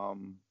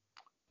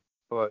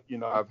but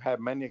I've had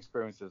many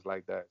experiences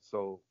like that.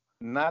 So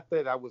not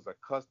that I was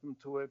accustomed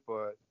to it,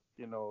 but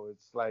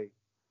it's like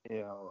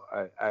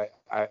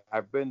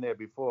I've been there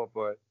before,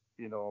 but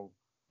you know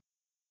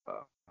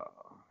uh,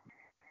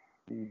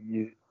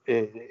 you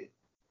it,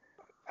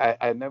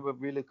 I never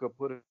really could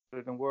put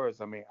it in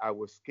words. I mean, I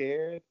was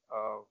scared.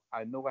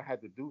 I knew I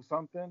had to do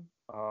something,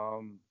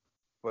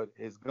 but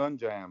his gun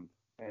jammed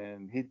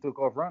and he took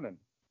off running.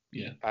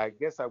 Yeah, I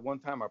guess at one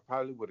time I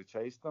probably would have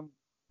chased him,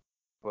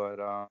 but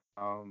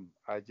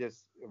I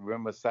just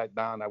remember sat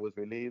down. I was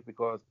relieved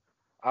because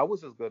I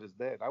was as good as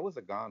dead. I was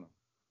a goner.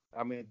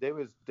 I mean, there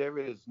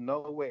is no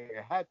way.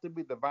 It had to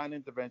be divine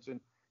intervention.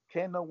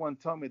 Can no one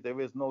tell me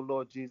there is no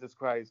Lord Jesus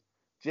Christ?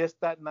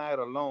 Just that night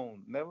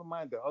alone, never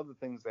mind the other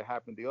things that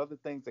happened, the other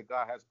things that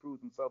God has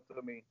proved Himself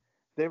to me.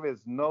 There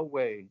is no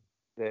way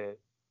that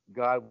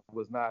God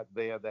was not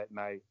there that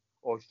night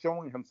or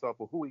showing Himself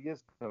for who He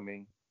is to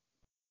me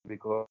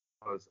because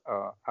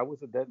I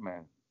was a dead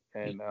man,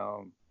 yeah,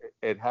 and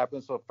it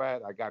happened so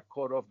fast. I got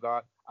caught off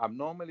guard. I'm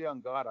normally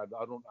on guard. I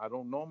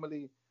don't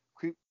normally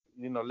creep,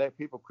 let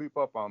people creep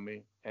up on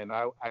me. And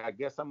I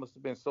guess I must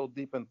have been so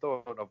deep in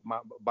thought of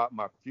about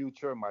my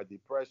future, my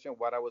depression,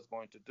 what I was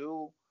going to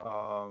do.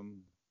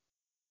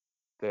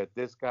 that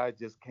this guy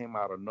just came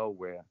out of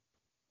nowhere,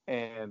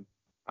 and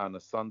on a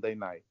Sunday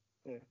night,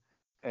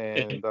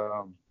 and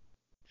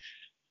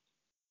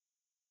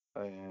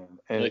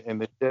Like,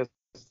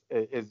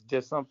 it's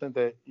just something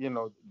that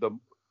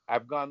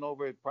I've gone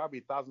over it probably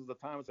thousands of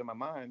times in my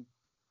mind,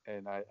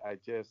 and I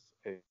just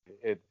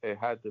it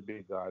had to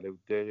be God.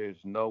 There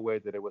is no way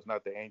that it was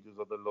not the angels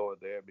of the Lord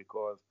there,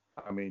 because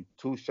I mean,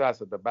 two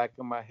shots at the back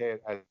of my head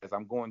as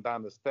I'm going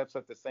down the steps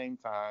at the same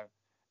time,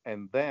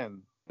 and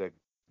then the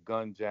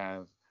gun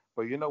jams.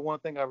 But one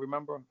thing I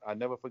remember, I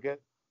never forget,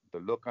 the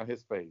look on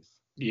his face.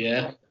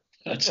 yeah,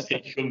 you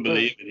couldn't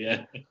believe it.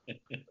 Yeah.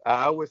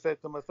 I always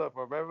said to myself, if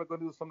I'm ever gonna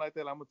do something like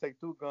that, I'm gonna take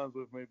two guns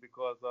with me,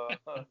 because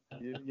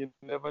you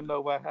never know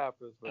what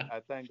happens. But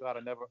I thank God I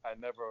never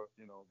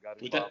got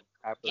But involved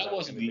after that that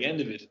wasn't the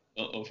anything end like of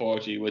that. it,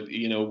 unfortunately. With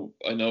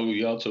I know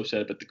you also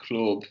said about the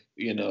club,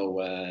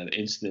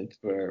 incident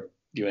where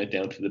you went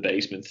down to the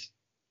basement,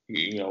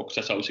 because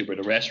that's obviously where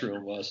the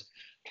restroom was,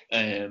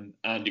 and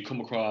you come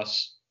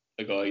across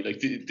a guy like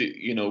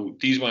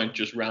these weren't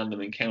just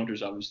random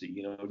encounters. Obviously,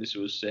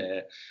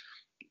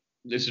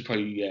 this is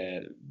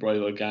probably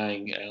rival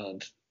gang,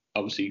 and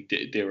obviously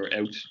they were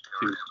out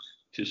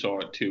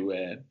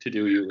to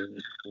do you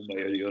in one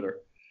way or the other.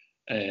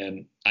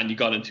 And you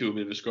got into a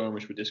bit of a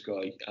skirmish with this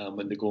guy,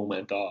 when the gun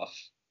went off,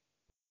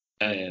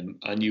 and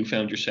you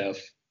found yourself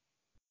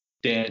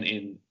then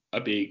in a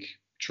big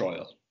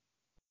trial.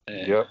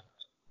 Yep.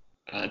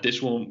 And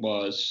this one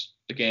was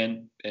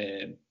again,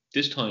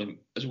 this time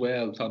as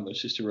well. Talking about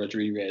Sister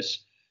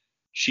Rodriguez,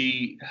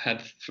 she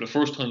had, for the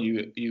first time,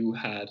 you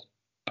had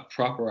a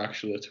proper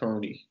actual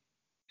attorney.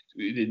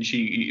 Didn't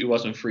she? It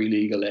wasn't free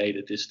legal aid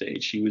at this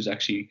stage. She was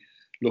actually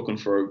looking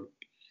for.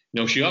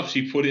 She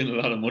obviously put in a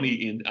lot of money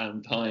in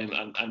and time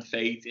and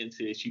faith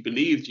into it. She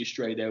believed you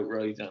straight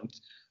outright,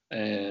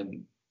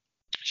 and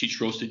she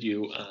trusted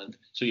you, and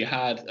so you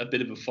had a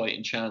bit of a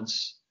fighting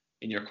chance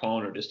in your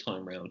corner this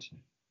time round.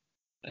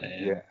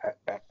 Yeah,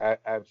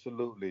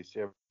 absolutely.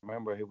 She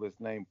remember he was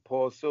named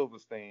Paul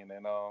Silverstein,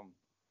 and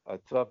a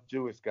tough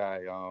Jewish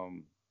guy.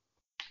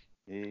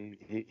 He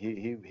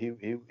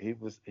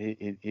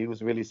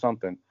was really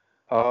something.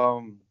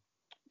 Um,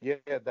 yeah,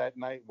 that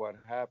night what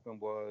happened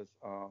was,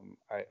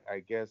 I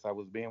guess I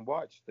was being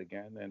watched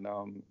again, and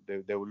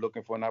they were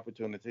looking for an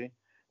opportunity.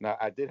 Now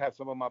I did have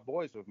some of my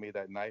boys with me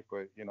that night,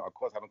 but of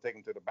course I don't take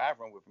them to the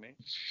bathroom with me.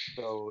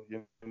 So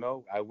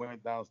I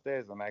went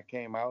downstairs and I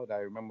came out. I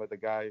remember the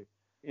guy.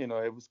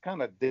 It was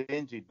kind of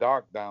dingy,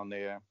 dark down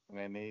there,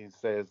 and he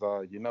says,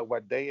 "You know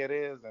what day it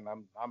is?" And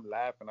I'm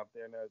laughing up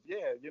there, and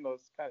yeah,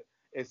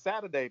 it's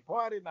Saturday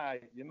party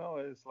night.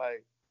 It's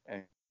like,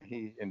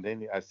 and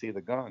then I see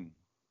the gun.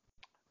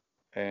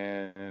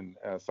 And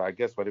so I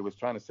guess what he was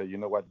trying to say,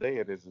 what day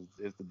it is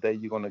the day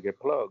you're going to get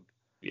plugged.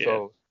 Yeah,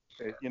 So,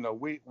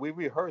 we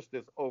rehearsed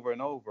this over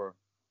and over,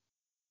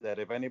 that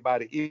if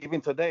anybody,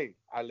 even today,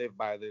 I live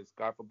by this.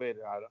 God forbid,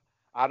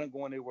 I don't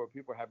go anywhere where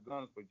people have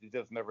guns, but you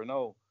just never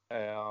know.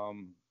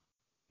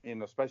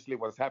 Especially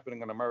what's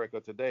happening in America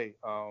today.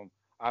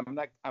 I'm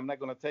not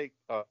going to take.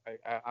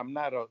 I'm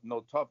not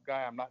no tough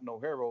guy. I'm not no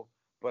hero,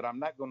 but I'm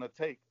not going to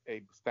take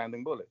a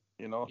standing bullet.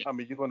 I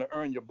mean, you're going to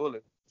earn your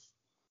bullet.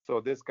 So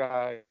this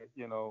guy,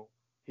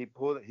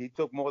 he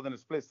took more than a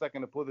split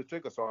second to pull the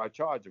trigger. So I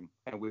charge him,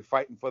 and we're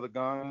fighting for the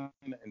gun,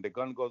 and the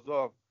gun goes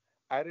off.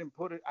 I didn't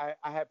put it.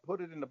 I had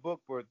put it in the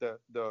book, but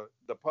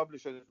the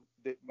publisher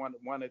that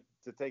wanted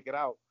to take it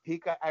out.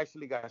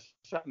 Actually got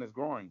shot in his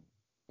groin.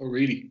 oh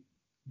really?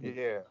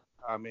 Yeah,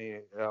 I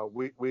mean,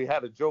 we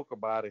had a joke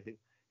about it.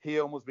 He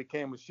almost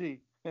became a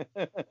she,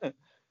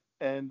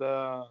 and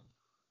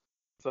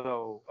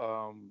so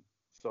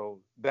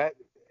that,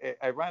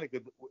 ironically,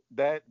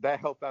 that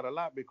helped out a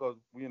lot, because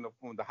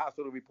from the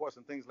hospital reports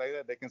and things like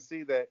that, they can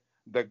see that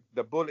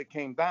the bullet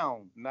came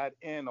down, not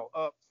in or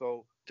up.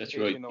 So That's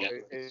it right. you know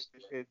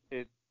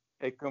Yeah,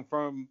 it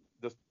confirmed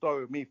the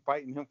story of me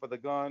fighting him for the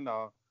gun.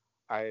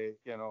 I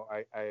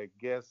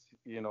guess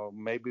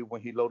maybe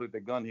when he loaded the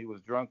gun he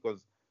was drunk,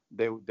 because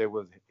there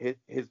was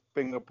his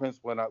fingerprints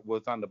when I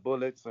was on the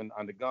bullets and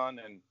on the gun,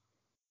 and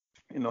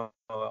you know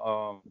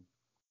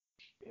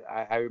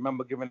I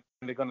remember giving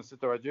the gun to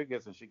Sister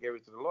Rodriguez, and she gave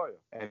it to the lawyer,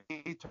 and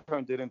he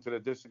turned it into the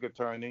district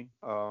attorney,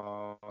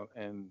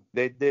 and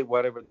they did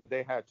whatever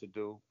they had to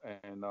do,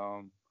 and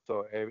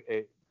so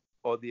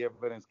all the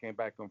evidence came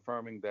back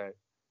confirming that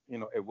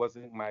it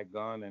wasn't my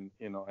gun,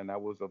 and I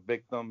was a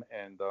victim,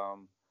 and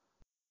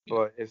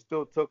but it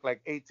still took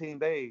like 18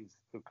 days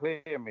to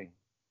clear me.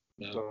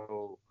 no,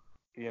 So,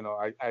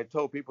 I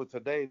told people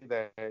today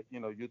that,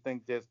 you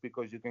think just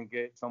because you can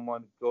get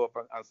someone to go up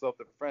on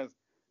self-defense,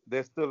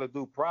 there's still a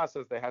due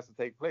process that has to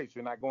take place.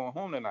 You're not going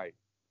home tonight.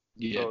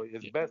 yeah, So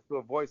it's yeah, best to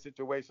avoid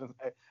situations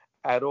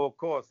at all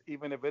costs,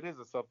 even if it is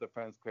a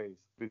self-defense case,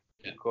 yeah.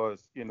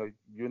 because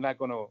you're not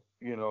gonna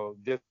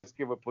just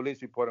give a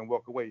police report and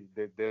walk away.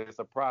 There's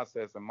a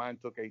process, and mine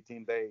took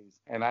 18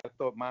 days, and I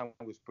thought mine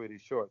was pretty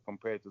short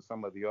compared to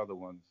some of the other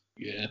ones.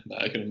 Yeah,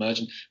 I can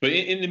imagine. But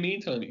in the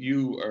meantime,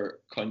 you are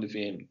kind of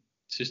in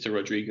Sister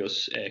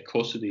Rodriguez's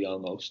custody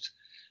almost,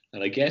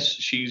 and I guess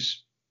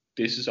she's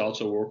this is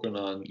also working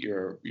on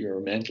your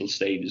mental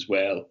state as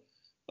well,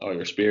 or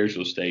your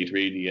spiritual state,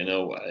 really.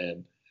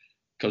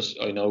 Because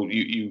I know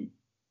you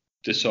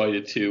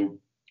decided to.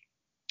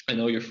 I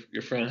know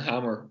your friend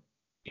Hammer.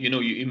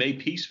 You made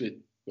peace with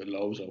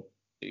Lozo.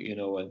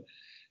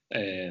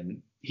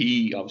 And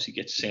he obviously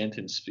gets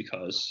sentenced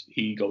because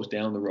he goes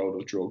down the road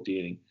of drug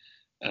dealing,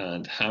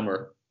 and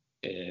Hammer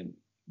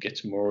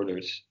gets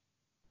murdered.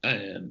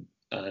 And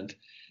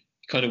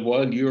kind of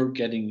while you're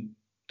getting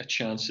a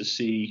chance to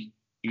see,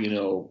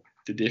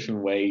 the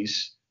different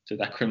ways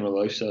that criminal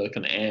lifestyle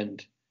can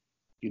end,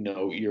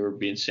 you're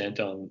being sent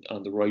on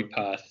the right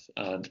path,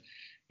 and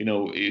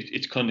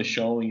it's kind of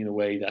showing in a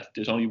way that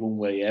there's only one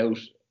way out,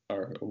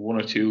 or one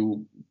or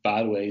two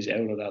bad ways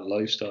out of that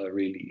lifestyle,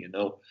 really.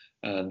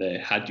 And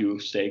had you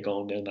stayed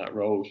going down that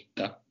road,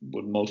 that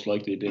would most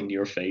likely have been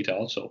your fate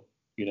also.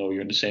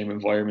 You're in the same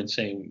environment,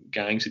 same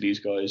gangs of these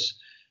guys,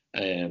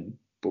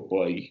 but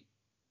by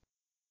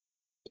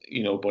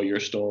your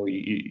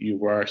story, you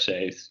were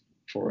saved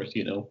for it.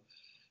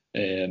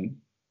 And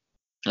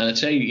I'd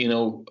say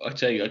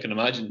I can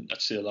imagine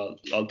that still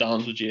all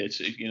downs with you. It's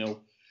in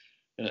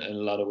a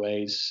lot of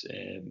ways,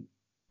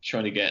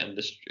 trying to get in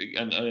this.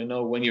 And I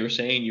know when you were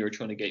saying you were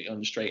trying to get on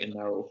the straight and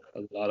narrow,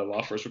 a lot of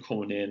offers were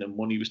coming in, and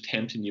money was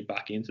tempting you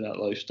back into that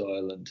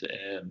lifestyle. And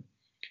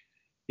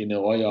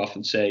I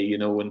often say,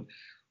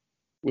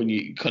 when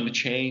you kind of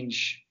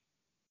change,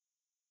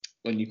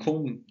 when you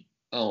come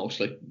almost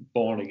like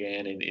born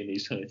again in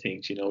these kind of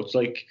things, it's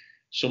like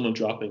someone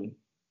dropping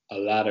a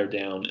ladder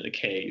down in a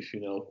cave,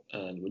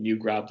 and when you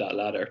grab that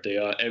ladder, they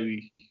are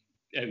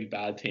every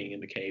bad thing in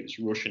the cave is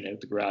rushing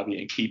out to grab you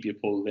and keep you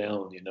pulled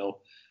down,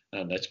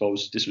 And I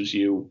suppose this was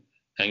you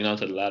hanging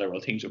onto the ladder while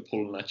things are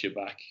pulling at you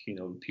back,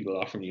 people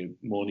offering you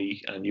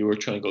money, and you were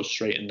trying to go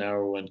straight and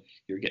narrow, and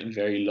you're getting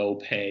very low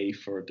pay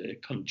for the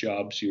kind of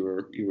jobs you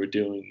were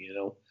doing,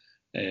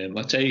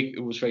 I'd say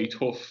it was very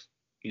tough,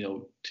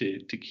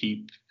 to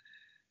keep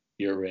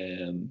your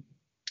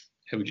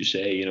how would you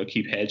say,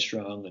 keep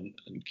headstrong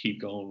and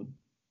keep going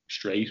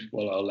straight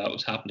while all that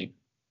was happening.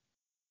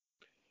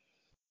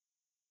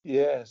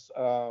 Yes.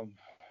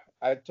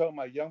 I told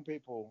my young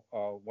people,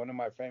 one of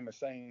my famous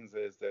sayings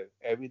is that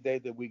every day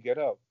that we get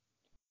up,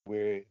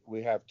 we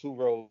have two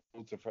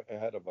roads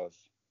ahead of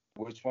us.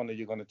 Which one are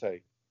you going to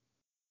take?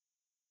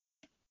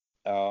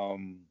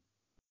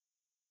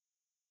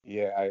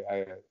 Yeah,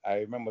 I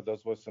remember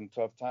those were some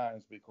tough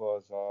times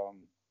because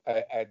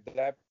at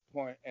that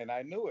point, and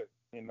I knew it,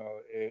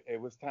 it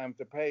was time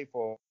to pay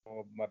for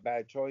my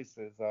bad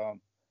choices,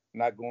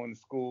 not going to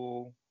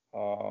school,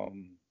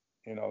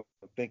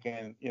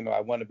 thinking,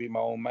 I want to be my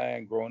own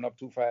man, growing up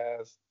too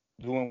fast,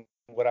 doing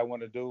what I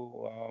want to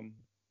do.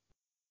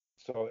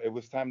 So it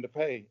was time to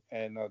pay.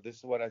 And this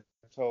is what I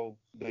told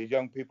the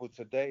young people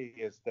today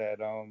is that,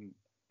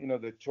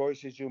 the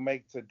choices you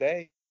make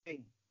today,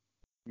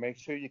 make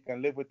sure you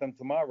can live with them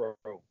tomorrow.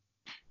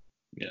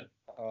 Yeah.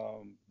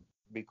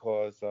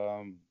 Because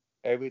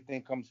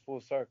everything comes full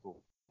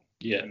circle.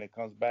 Yeah. And it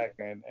comes back.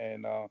 And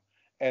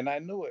I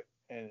knew it.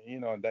 And,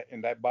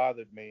 that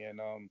bothered me. And,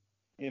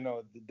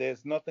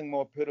 there's nothing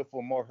more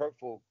pitiful, more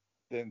hurtful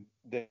than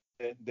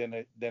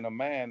a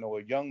man or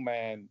a young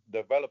man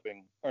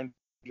developing,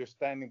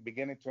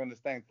 beginning to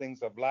understand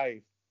things of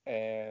life,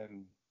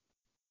 and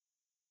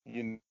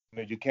you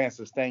can't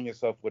sustain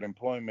yourself with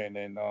employment,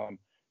 and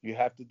you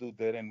have to do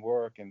dead end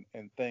work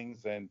and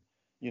things, and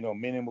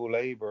minimal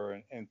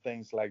labor and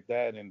things like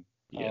that. And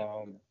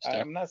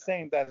I'm not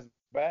saying that's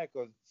bad,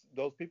 because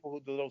those people who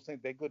do those things,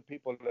 they're good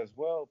people as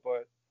well,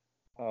 but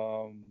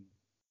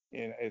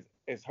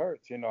it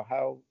hurts,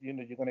 how, you're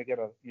going to get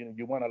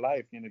you want a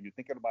life, you're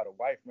thinking about a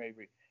wife,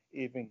 maybe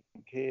even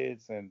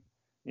kids, and,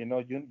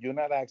 you're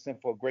not asking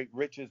for great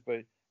riches,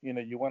 but,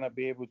 you want to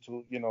be able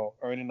to,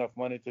 earn enough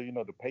money to,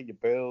 to pay your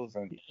bills,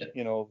 and,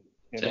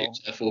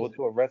 go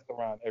to a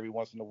restaurant every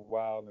once in a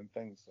while and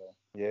things. So,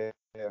 yeah.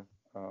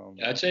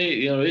 I'd say,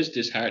 it is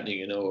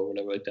disheartening, or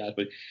whatever like that,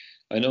 but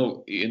I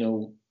know,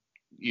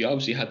 you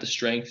obviously had the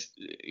strength,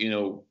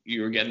 you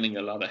were getting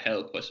a lot of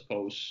help, I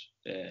suppose,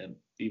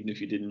 even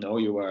if you didn't know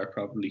you were,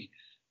 probably.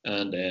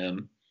 And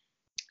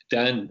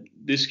then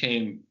this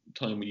came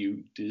time when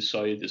you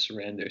decided to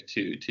surrender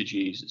to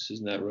Jesus,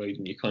 isn't that right?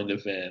 And you kind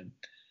of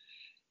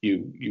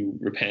you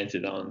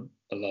repented on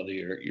a lot of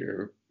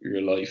your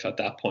life at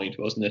that point,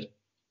 wasn't it?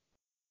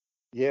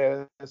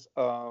 Yes.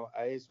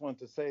 I just want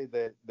to say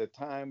that the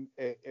time,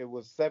 it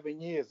was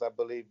 7 years, I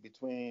believe,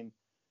 between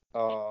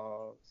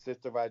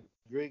Sister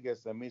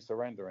Rodriguez and me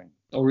surrendering.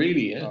 Oh,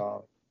 really? Yeah.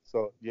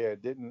 So yeah,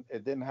 it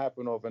didn't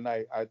happen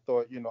overnight. I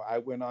thought, I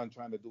went on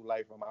trying to do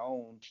life on my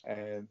own,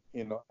 and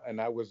and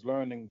I was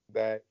learning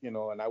that,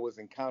 and I was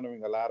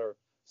encountering a lot of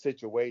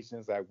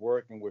situations at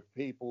work and with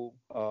people,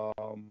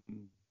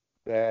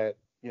 that,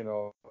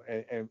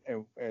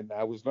 and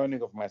I was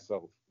learning of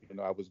myself.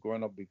 I was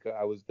growing up because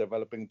I was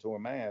developing to a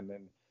man,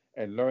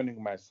 and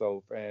learning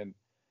myself, and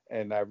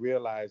I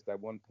realized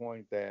at one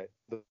point that,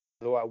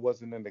 though I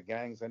wasn't in the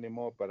gangs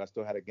anymore, but I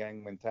still had a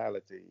gang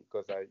mentality,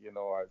 because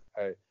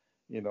I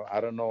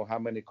I don't know how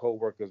many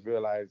coworkers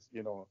realize,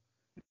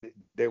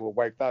 they were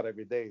wiped out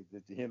every day,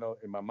 in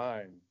my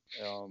mind.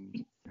 Or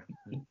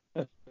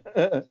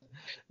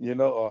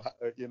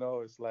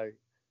it's like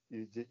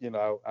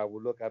I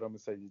would look at them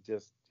and say, you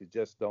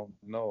just don't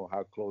know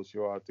how close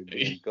you are to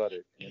being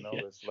gutted. Yeah.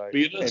 It's like,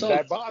 But and all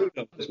that bothered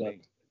true as well.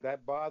 me.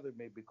 That bothered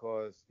me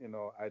because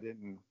I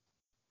didn't,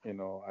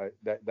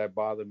 that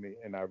bothered me,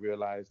 and I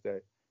realized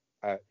that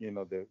I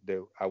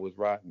was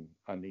rotten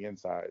on the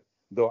inside.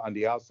 Though on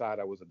the outside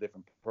I was a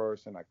different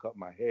person. I cut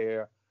my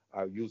hair.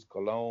 I used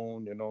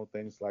cologne,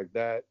 things like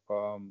that.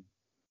 But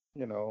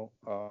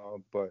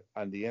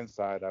on the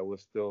inside, I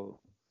was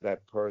still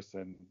that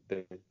person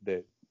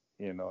that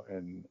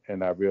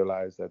and I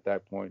realized at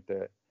that point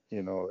that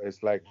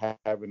it's like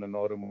having an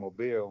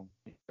automobile.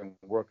 You can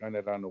work on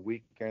it on the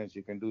weekends.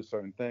 You can do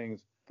certain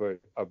things, but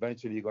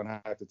eventually you're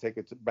gonna have to take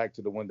it back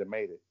to the one that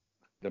made it,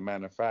 the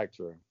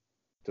manufacturer,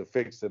 to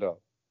fix it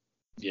up.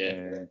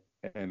 Yeah.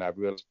 And I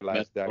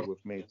realized that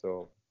with me,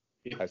 so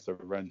I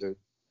surrendered,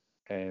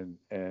 and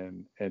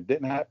it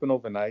didn't happen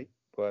overnight,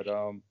 but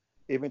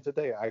even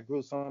today, I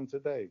grew some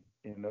today.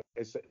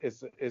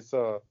 It's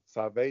a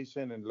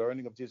salvation and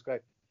learning of Jesus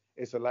Christ.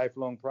 It's a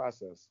lifelong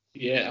process.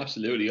 Yeah,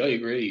 absolutely. I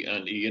agree.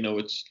 And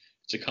it's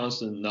a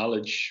constant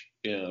knowledge,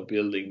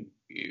 building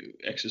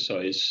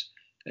exercise.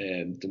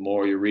 And the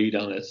more you read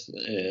on it,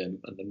 and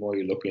the more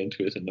you look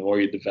into it, and the more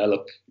you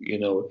develop,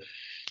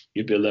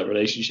 you build that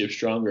relationship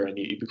stronger, and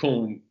you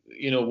become,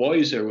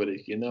 wiser with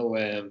it.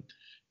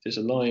 There's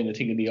a line I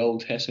think in the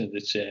Old Testament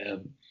that's,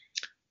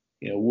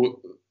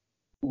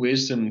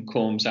 wisdom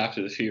comes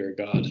after the fear of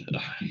God.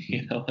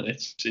 And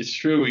it's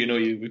true.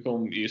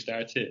 You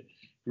start to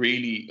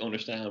really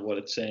understand what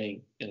it's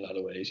saying in a lot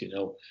of ways. And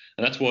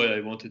that's why I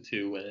wanted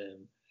to.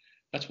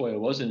 That's why I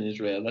was in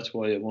Israel. That's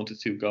why I wanted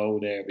to go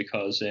there,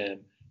 because it's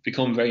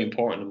become very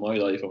important in my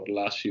life over the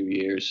last few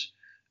years,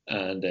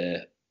 and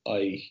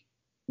I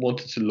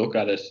wanted to look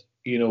at it.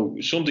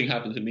 Something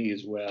happened to me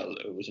as well.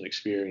 It was an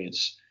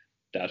experience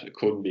that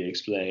couldn't be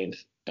explained,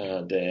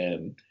 and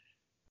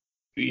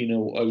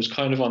I was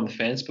kind of on the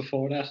fence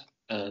before that,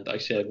 and I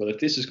said, well, if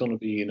this is going to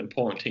be an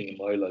important thing in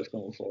my life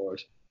going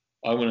forward,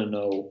 I want to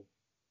know,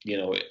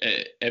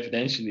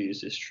 evidentially,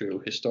 is this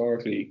true?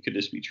 Historically, could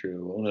this be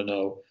true? I want to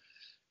know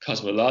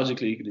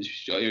cosmologically, could this be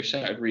true? I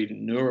started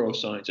reading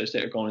neuroscience. I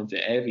started going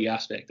into every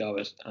aspect of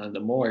it, and the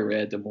more I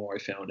read, the more I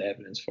found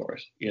evidence for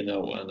it, and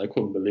I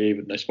couldn't believe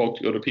it. And I spoke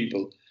to other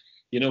people.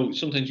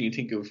 Sometimes you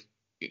think of,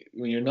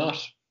 when you're not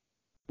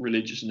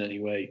religious in any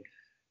way,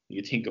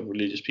 you think of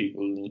religious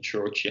people in the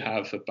church, you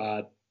have a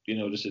bad,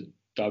 there's a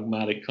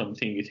dogmatic kind of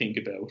thing you think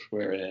about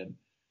where,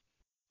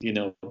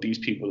 these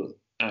people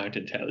aren't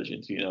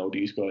intelligent,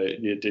 these guys,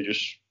 they're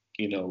just,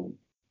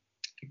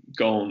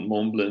 going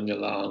mumbling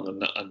along,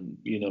 and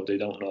they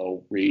don't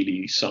know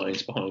really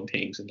science behind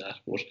things and that.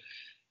 But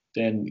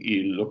then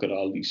you look at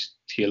all these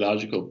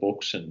theological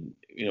books and,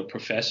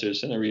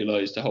 professors, and I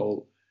realized the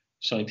whole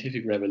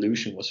scientific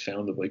revolution was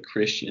founded by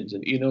Christians.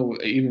 And,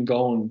 even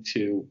going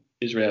to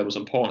Israel was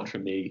important for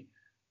me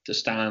to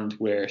stand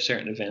where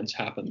certain events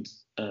happened,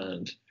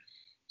 and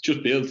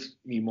just built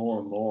me more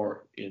and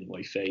more in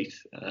my faith,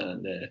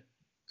 and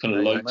kind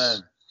of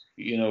lights,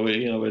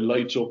 it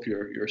lights up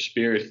your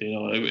spirit.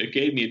 It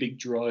gave me a big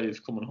drive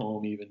coming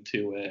home, even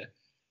to,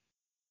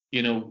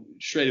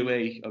 straight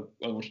away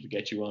I wanted to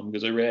get you on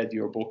because I read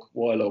your book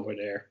while over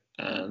there,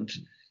 and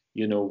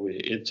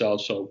it's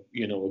also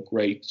a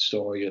great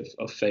story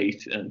of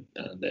faith and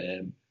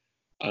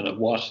of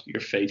what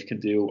your faith can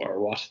do, or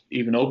what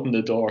even open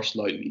the door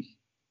slightly,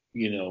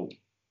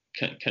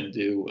 can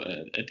do,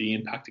 the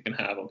impact it can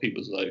have on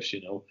people's lives.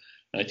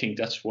 And I think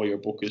that's why your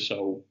book is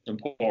so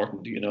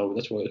important.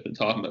 That's why I've been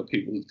talking about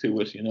people to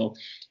it.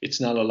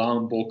 It's not a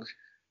long book,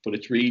 but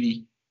it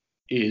really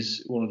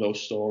is one of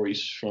those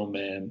stories from.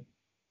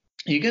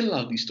 You get a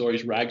lot of these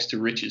stories, rags to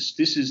riches.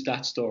 This is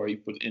that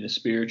story, but in a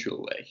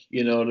spiritual way.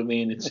 You know what I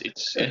mean? It's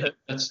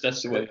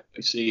that's the way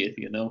I see it.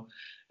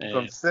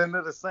 From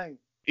sinner to saint.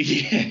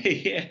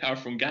 Yeah, or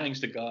from gangs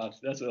to God.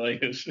 That's what I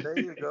use. There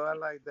you go. I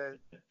like that.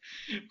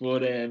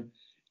 But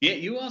yeah,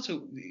 you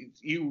also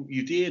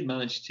you did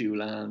manage to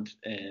land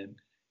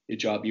a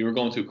job. You were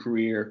going through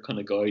career kind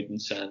of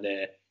guidance, and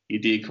you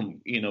did come.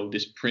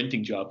 This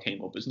printing job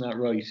came up. Isn't that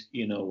right?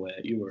 You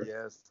were.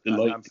 Yes,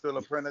 delighted. I'm still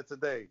a printer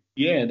today.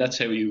 Yeah, that's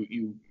how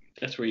you.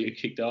 That's where you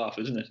kicked off,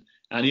 isn't it?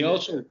 And you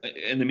also,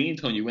 in the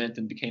meantime, you went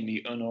and became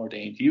the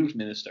unordained youth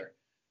minister.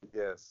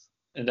 Yes.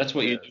 And that's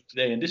what you do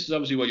today. And this is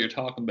obviously what you're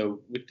talking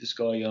about with this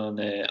guy on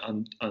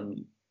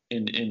in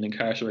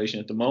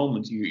incarceration at the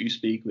moment. You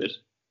speak with.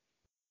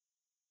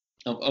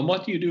 And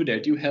what do you do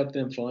there? Do you help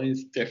them find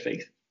their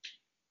faith?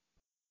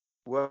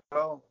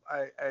 Well,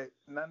 I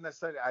not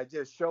necessarily. I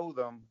just show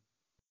them,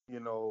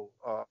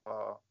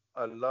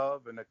 a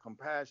love and a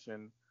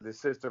compassion. The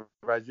sister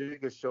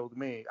Rodriguez showed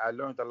me. I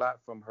learned a lot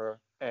from her,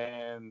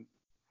 and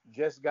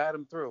just got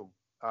them through.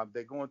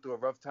 They're going through a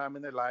rough time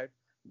in their life.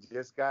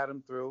 Just got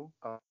them through.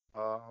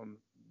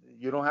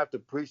 You don't have to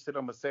preach to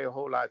them or say a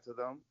whole lot to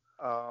them.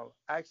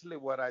 Actually,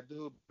 what I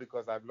do,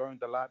 because I've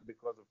learned a lot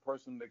because of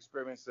personal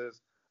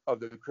experiences of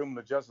the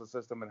criminal justice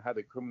system and how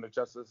the criminal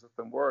justice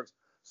system works.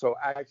 So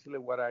actually,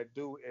 what I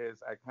do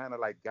is I kind of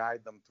like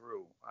guide them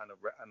through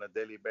on a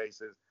daily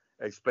basis,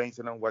 explain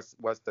to them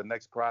what's the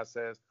next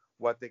process,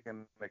 what they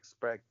can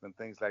expect, and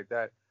things like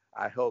that.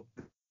 I help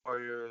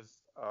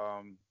lawyers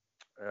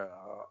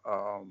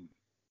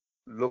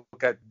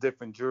look at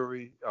different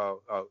jury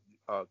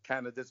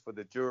candidates for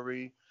the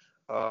jury,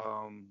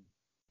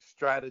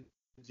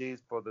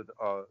 strategies for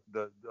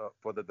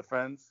the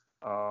defense.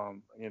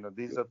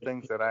 These are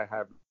things that I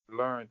have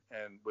learned,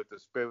 and with the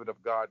spirit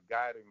of God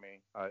guiding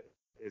me,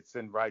 it's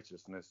in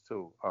righteousness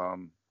too.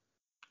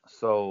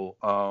 So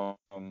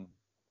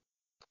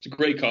It's a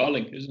great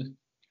calling, isn't it?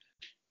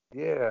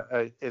 yeah,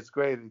 it's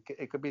great.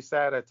 It could be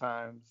sad at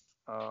times.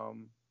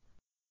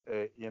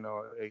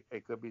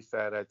 It could be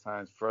sad at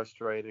times,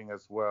 frustrating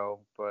as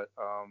well. But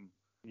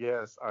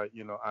yes,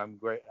 I'm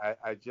great.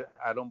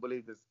 I don't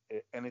believe there's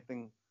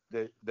anything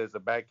that there's a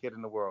bad kid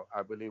in the world.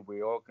 I believe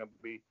we all can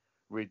be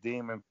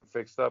redeemed and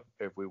fixed up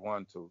if we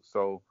want to.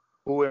 So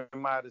who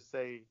am I to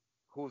say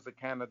who's a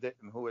candidate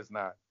and who is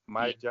not?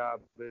 My Yeah.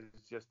 job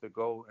is just to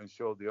go and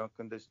show the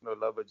unconditional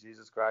love of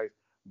Jesus Christ,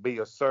 be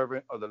a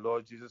servant of the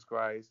Lord Jesus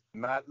Christ,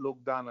 not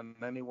look down on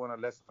anyone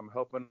unless I'm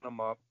helping them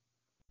up,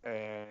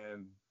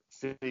 and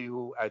see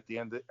who at the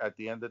end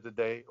of the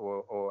day,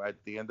 or at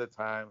the end of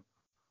time,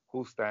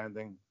 who's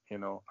standing,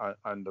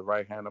 on the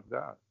right hand of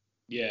God.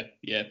 Yeah,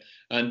 yeah.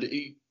 And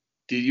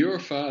did your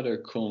father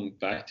come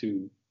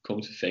to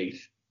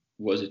faith?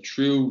 Was it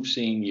through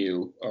seeing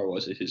you, or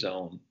was it his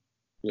own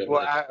Well,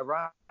 revelation?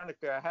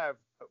 ironically, I have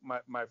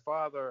my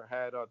father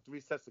had three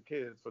sets of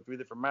kids for three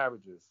different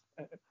marriages,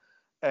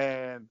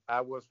 and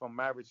I was from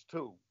marriage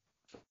two.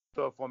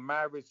 So from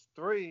marriage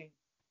three,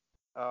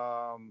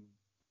 um,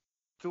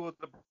 two of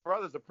the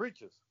brothers are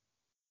preachers.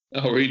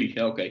 Oh, really?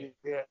 Okay.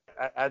 Yeah,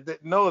 I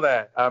didn't know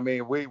that. I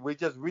mean, we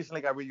just recently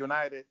got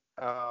reunited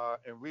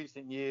in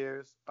recent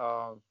years.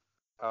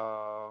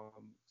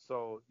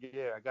 So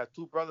yeah, I got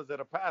two brothers that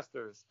are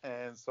pastors,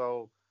 and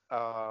so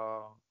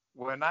uh,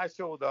 when I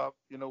showed up,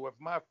 with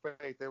my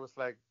faith, it was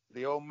like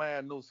the old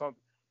man knew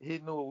something. He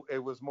knew it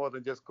was more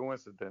than just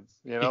coincidence.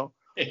 Fair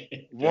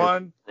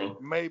One, enough.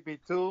 maybe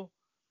two,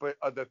 but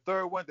the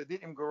third one that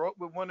didn't grow up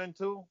with one and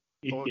two,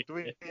 or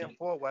three and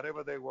four,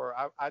 whatever they were.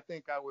 I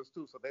think I was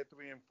two, so they're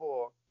three and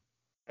four.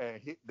 And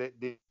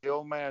the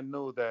old man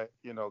knew that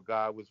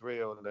God was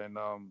real,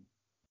 and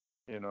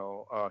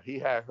he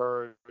had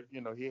heard,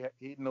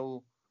 he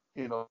knew,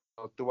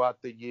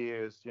 throughout the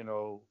years,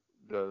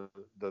 the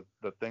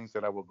things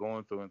that I was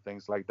going through and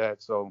things like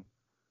that. So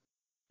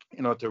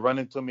to run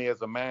into me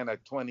as a man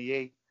at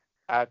 28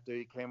 after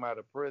he came out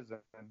of prison,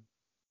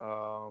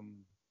 um,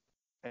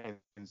 and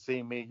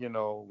see me,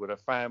 with a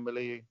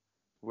family,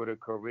 with a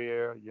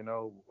career,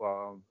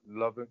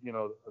 loving,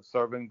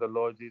 serving the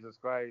Lord Jesus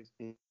Christ.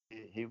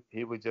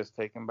 He was just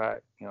taken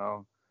back.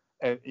 And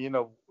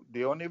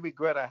the only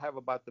regret I have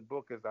about the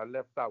book is I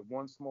left out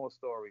one small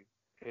story.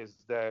 Is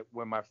that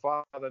when my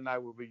father and I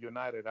were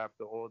reunited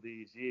after all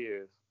these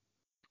years,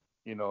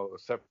 of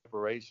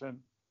separation,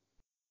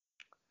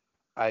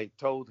 I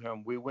told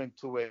him we went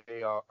to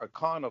a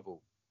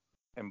carnival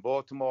in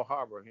Baltimore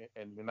Harbor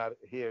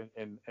here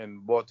in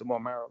Baltimore,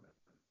 Maryland.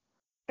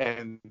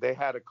 And they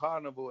had a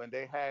carnival and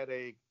they had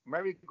a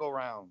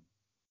merry-go-round.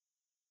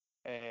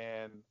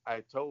 And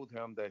I told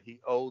him that he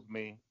owed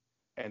me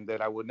and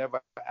that I would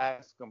never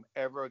ask him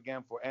ever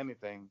again for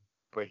anything,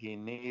 but he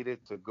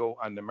needed to go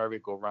on the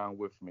merry-go-round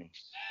with me.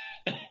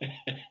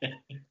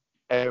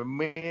 And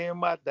me and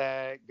my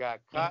dad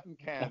got cotton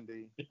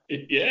candy.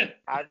 Yeah.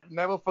 I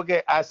never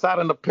forget, I sat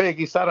on the pig,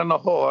 he sat on the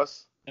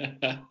horse.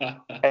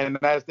 And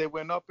as they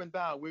went up and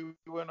down, we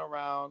went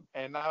around,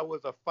 and I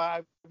was a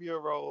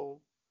 5-year-old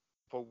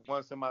for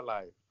once in my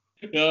life.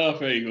 Oh,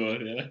 very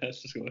good. Yeah,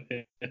 that's just good.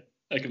 Yeah.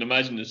 I can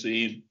imagine the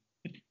scene.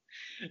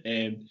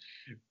 Um,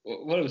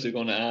 what was I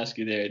going to ask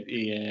you there?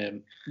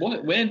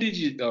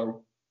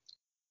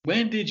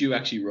 When did you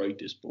actually write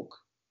this book?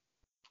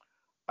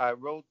 I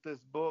wrote this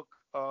book.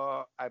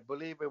 I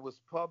believe it was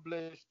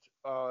published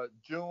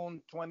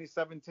June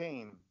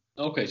 2017.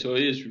 Okay, so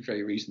it is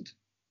very recent.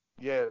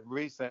 Yeah,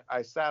 recent.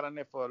 I sat on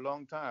it for a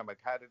long time. I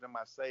had it in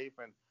my safe,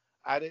 and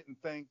I didn't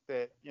think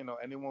that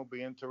anyone would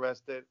be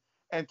interested.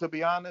 And to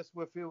be honest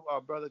with you,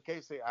 brother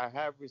Casey, I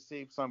have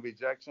received some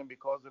rejection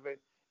because of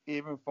it,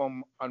 even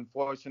from,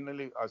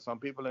 unfortunately, some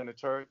people in the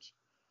church.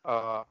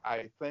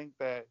 I think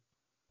that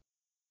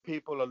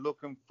people are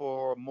looking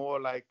for more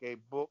like a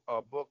book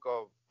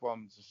of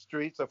from the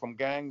streets or from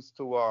gangs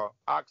to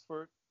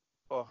Oxford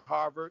or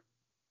Harvard.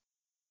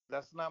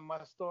 That's not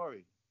my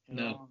story.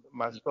 No.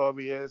 My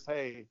story is,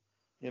 hey,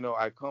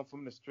 I come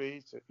from the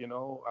streets.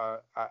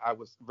 I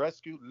was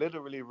rescued,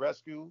 literally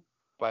rescued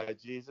by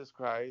Jesus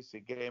Christ. He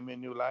gave me a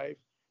new life,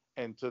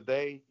 and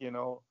today,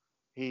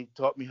 He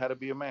taught me how to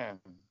be a man.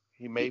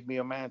 He made me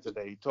a man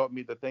today. He taught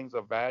me the things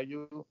of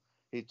value.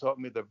 He taught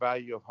me the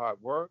value of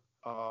hard work.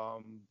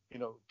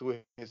 Through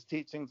His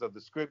teachings of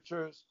the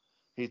Scriptures.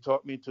 He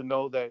taught me to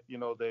know that,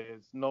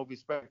 there's no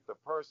respect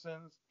of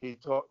persons. He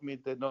taught me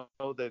to know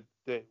that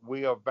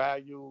we are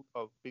valued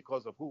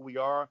because of who we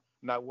are,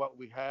 not what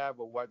we have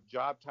or what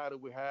job title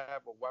we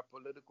have or what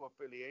political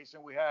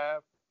affiliation we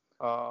have.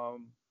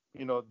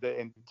 The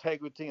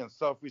integrity and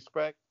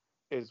self-respect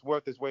is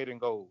worth its weight in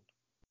gold.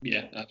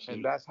 Yeah, And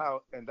absolutely. that's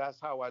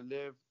how I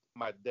live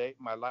my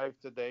life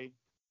today.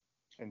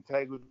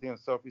 Integrity and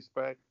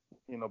self-respect.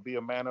 Be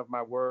a man of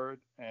my word,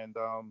 and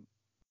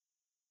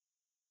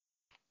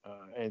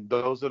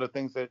those are the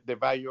things that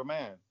value a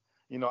man.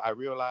 I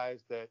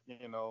realize that,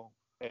 and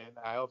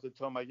I often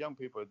tell my young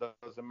people, it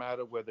doesn't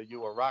matter whether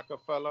you're a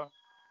Rockefeller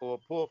or a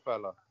poor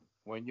fella.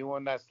 When you're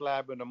on that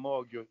slab in the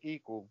morgue, you're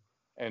equal,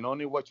 and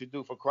only what you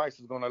do for Christ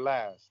is going to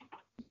last.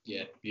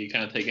 Yeah, you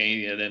can't take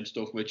any of them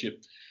stuff with you.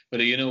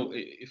 But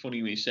it's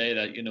funny when you say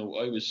that.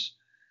 I was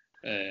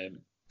a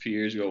few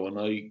years ago when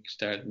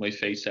my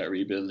faith started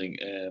rebuilding.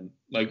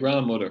 My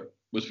grandmother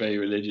was very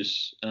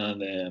religious,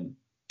 and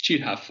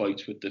she'd have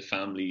fights with the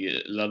family.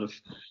 A lot of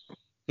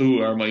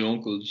who are my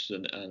uncles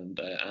and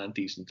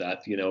aunties and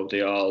that,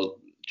 they all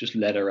just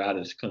let her at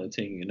it kind of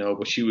thing,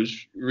 But she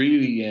was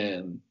really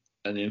an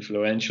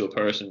influential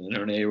person in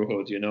her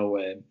neighborhood,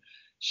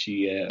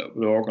 she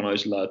would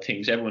organize a lot of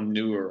things. Everyone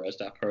knew her as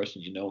that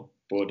person,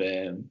 But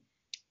I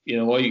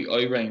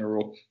rang her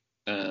up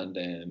and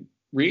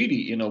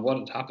really, what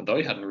had happened,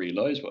 I hadn't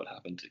realized what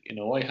happened.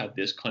 I had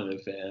this kind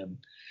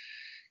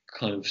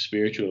of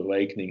spiritual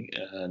awakening,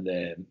 and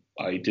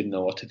I didn't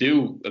know what to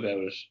do about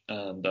it.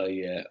 And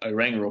I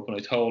rang her up and I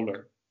told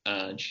her,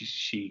 and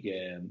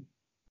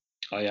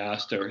I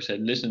asked her, I said,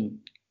 listen,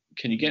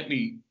 can you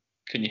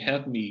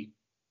help me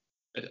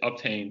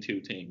obtain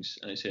two things?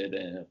 And I said,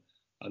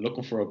 I'm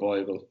looking for a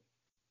Bible,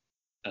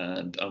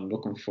 and I'm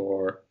looking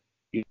for,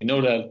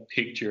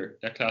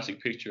 that classic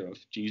picture of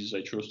Jesus,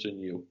 I trust in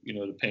you,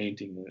 the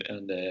painting,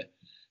 and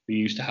we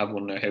used to have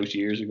one in our house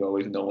years ago,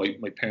 even though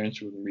my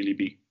parents wouldn't really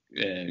be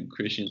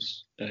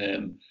Christians,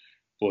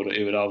 but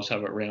it would always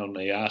have it around. And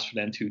I asked for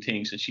them two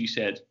things, and she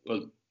said,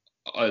 "Well,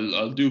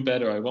 I'll do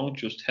better. I won't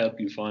just help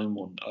you find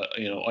one.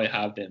 I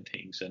have them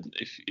things, and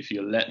if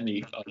you'll let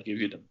me, I'll give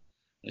you them."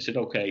 I said,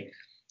 "Okay."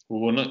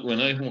 Well, when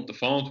I hung up the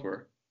phone to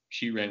her,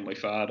 she rang my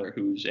father,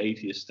 who's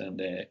atheist,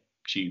 and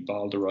she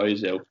bawled her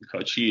eyes out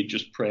because she had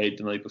just prayed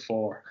the night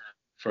before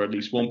for at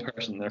least one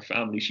person in her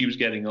family. She was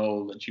getting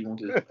old, and she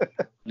wanted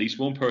at least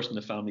one person in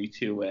the family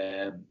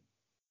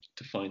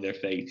to find their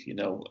faith,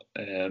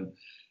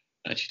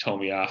 and she told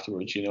me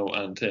afterwards,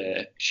 and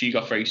she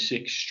got very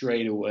sick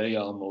straight away,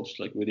 almost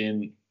like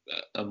within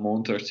a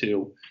month or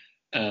two,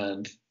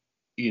 and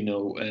we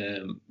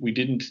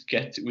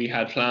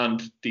had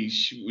planned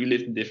these. We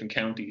lived in different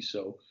counties,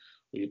 so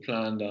we had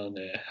planned on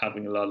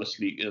having a lot of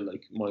sleep.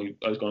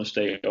 I was going to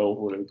stay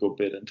over with her a good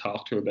bit and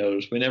talk to her about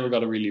it. We never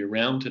got really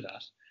around to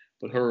that,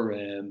 but her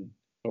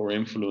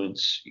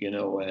influence,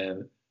 I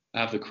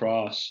have the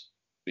cross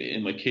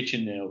in my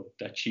kitchen now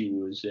that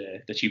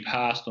she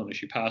passed on.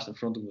 She passed in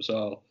front of us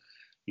all,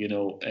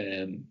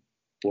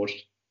 but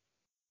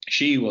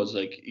she was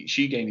like,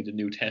 she gave me the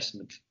New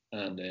Testament,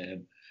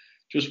 and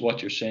just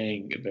what you're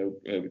saying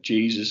about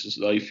Jesus'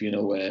 life,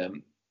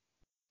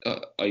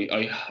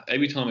 I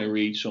every time I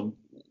read some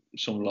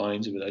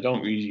lines of it, I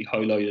don't really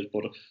highlight it,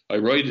 but I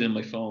write it in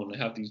my phone. I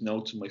have these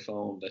notes in my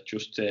phone that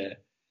just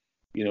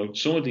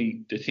some of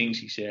the things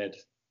he said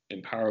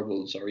in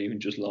parables or even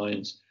just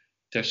lines,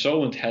 they're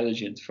so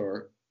intelligent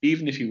for,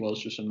 even if he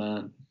was just a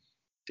man,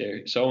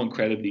 they're so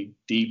incredibly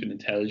deep and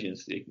intelligent.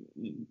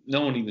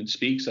 No one even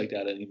speaks like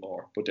that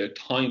anymore, but they're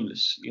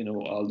timeless,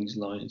 all these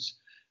lines.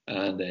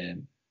 And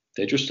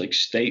they're just like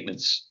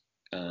statements,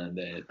 and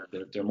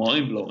they're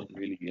mind blowing,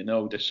 really.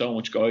 There's so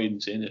much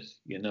guidance in it.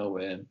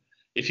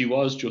 If he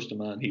was just a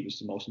man, he was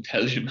the most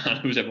intelligent man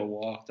who's ever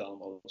walked,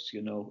 almost.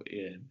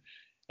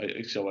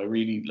 So I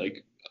really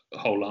like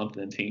hold on to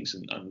them things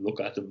and look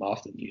at them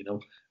often,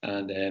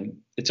 and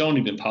it's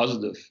only been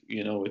positive,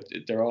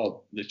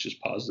 it's just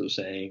positive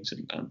sayings,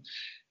 and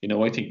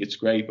I think it's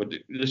great. But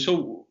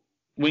so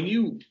when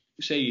you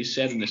say you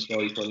said in the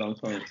story for a long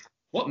time,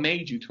 what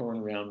made you turn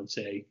around and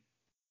say,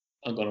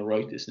 I'm going to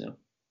write this now?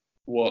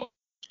 What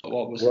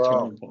was the Well,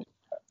 turning point?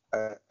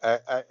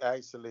 I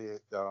actually,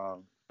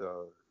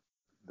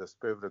 the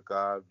Spirit of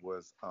God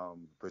was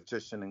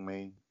petitioning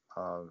me.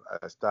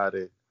 I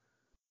started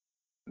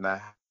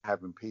not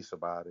having peace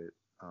about it.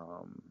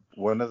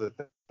 One of the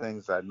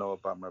things I know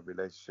about my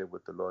relationship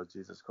with the Lord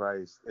Jesus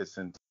Christ, it's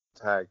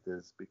intact,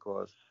 is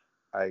because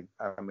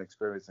I'm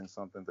experiencing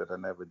something that I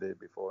never did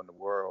before in the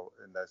world,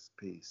 and that's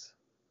peace.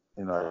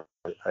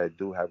 I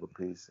do have a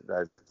peace,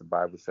 as the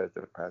Bible says,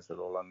 that passes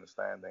all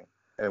understanding.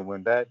 And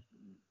when that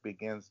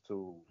begins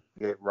to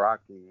get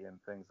rocky and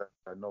things,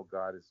 I know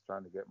God is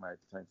trying to get my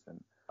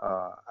attention.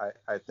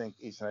 I think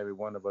each and every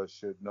one of us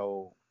should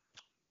know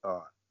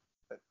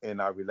in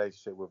our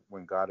relationship with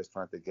when God is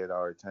trying to get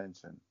our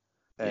attention.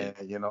 Yeah,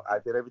 And I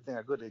did everything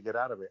I could to get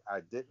out of it.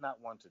 I did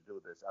not want to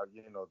do this. I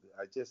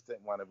just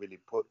didn't want to really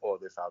put all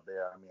this out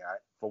there. I mean,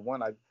 for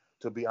one,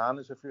 to be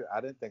honest with you, I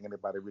didn't think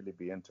anybody really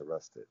be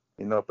interested,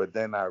 but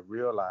then I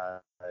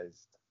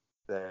realized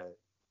that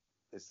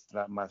it's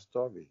not my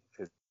story.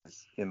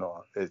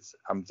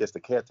 I'm just a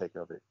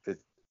caretaker of it.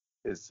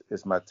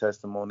 It's my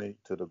testimony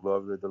to the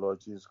glory of the Lord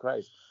Jesus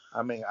Christ.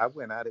 I mean, I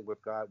went at it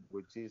with God,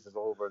 with Jesus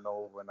over and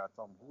over, and I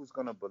told him, who's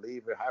going to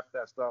believe it? Half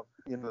that stuff,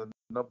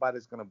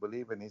 nobody's going to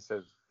believe it. And he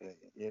says,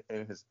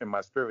 in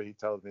my spirit, he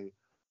tells me,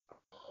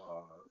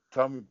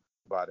 tell me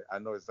about it. I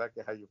know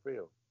exactly how you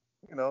feel.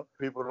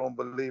 People don't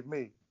believe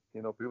me.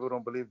 People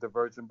don't believe the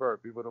virgin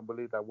birth. People don't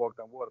believe that I walked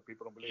on water.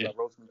 People don't believe I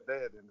rose from the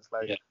dead. And it's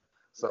like,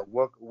 so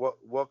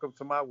welcome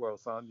to my world,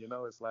 son.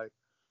 It's like,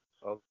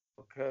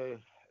 okay,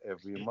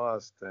 if we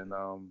must. And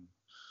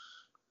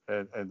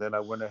then I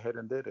went ahead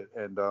and did it.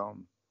 And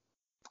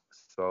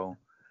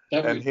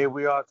here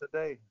we are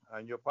today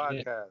on your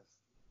podcast.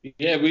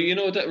 Yeah,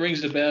 well, that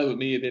rings the bell with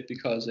me a bit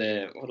because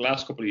over the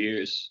last couple of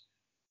years,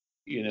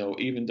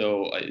 even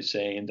though I was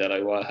saying that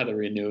I had a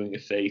renewing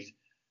of faith,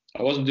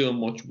 I wasn't doing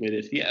much with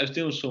it. Yeah, I was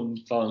doing some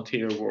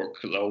volunteer work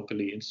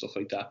locally and stuff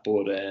like that,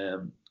 but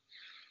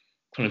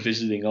kind of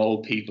visiting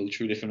old people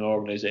through different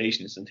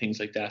organisations and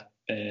things like that.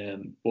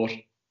 But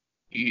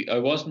I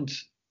wasn't.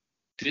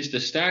 The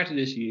start of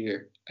this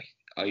year,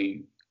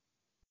 I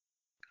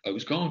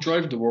was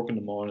driving to work in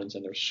the mornings,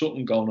 and there was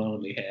something going on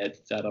in my head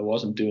that I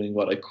wasn't doing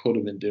what I could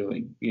have been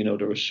doing.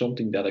 There was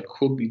something that I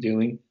could be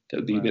doing that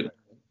would be a bit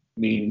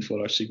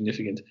meaningful or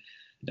significant.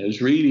 And it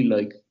was really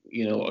like,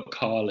 a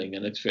calling,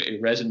 and it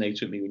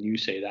resonates with me when you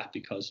say that,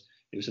 because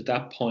it was at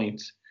that point,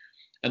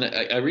 and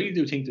I really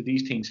do think that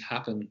these things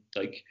happen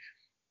like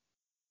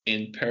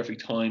in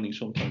perfect timing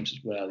sometimes as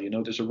well.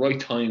 There's a right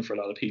time for a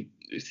lot of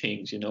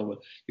things. When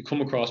you come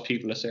across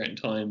people at certain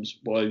times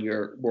while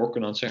you're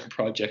working on certain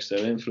projects that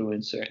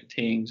influence certain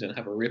things and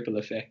have a ripple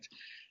effect.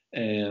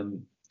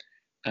 And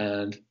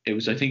it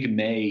was, I think, in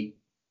May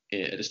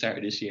at the start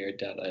of this year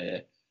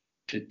that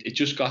it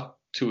just got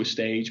to a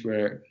stage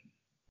where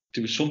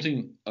there was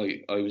something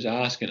I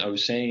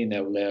was saying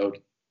out loud.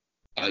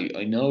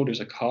 I know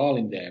there's a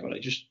calling there, but I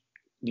just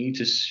need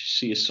to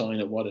see a sign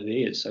of what it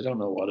is. I don't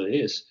know what it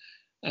is.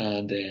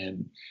 And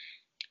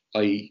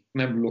I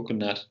remember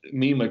looking at,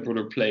 me and my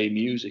brother play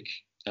music,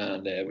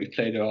 and we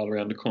played it all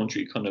around the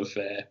country, kind of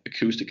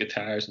acoustic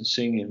guitars and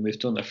singing. We've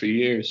done that for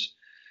years.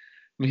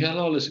 We had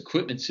all this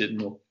equipment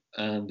sitting up,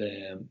 and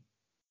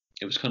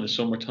it was kind of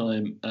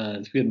summertime,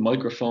 and we had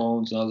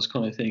microphones and all this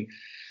kind of thing.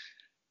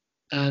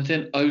 And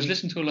then I was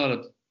listening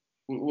to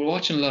we're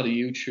watching a lot of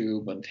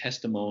YouTube and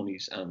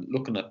testimonies and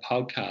looking at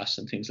podcasts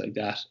and things like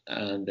that.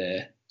 And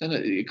then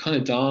it kind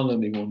of dawned on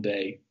me one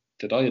day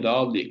that I had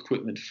all the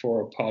equipment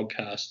for a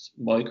podcast,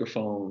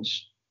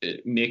 microphones,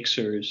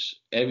 mixers,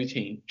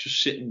 everything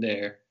just sitting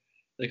there.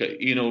 Like,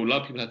 a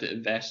lot of people had to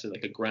invest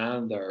like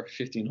 $1,000 or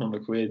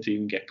 £1,500 to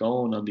even get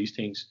going on these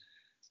things.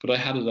 But I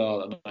had it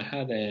all, and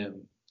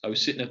I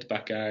was sitting at the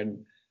back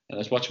garden, and I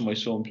was watching my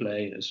son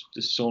play, and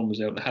the sun was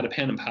out, and I had a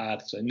pen and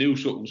pad, so I knew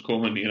something was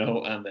coming,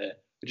 and I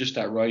just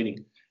started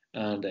writing.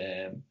 And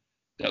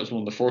that was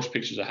one of the first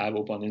pictures I have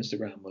up on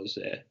Instagram, was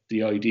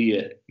the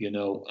idea,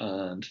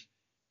 and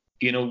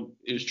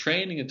it was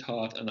training and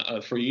thought.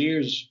 And for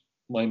years,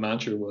 my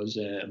mantra was,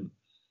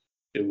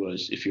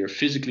 if you're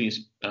physically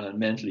and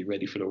mentally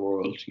ready for the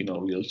world,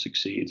 you'll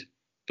succeed.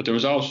 But there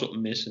was always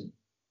something missing,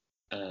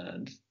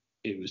 and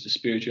it was the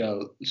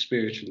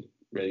spiritual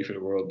ready for the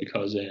world,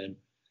 because I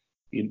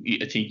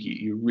think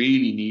you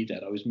really need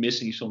that. I was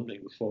missing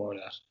something before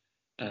that,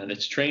 and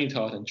it's train,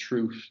 thought, and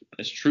truth.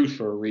 It's truth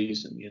for a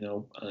reason,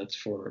 and it's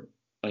for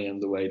I am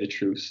the way, the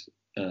truth,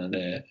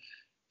 and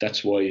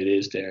that's why it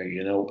is there,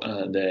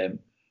 and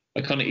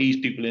I kind of ease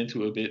people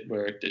into a bit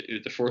where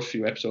the first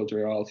few episodes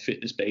are all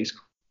fitness based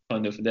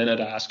kind of, and then I'd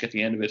ask at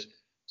the end of it,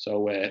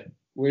 so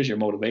where's your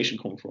motivation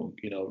come from?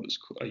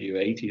 Are you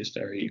atheist?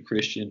 Are you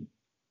Christian?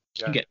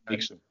 You get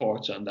big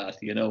supports on that,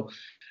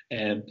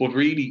 but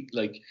really,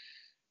 like,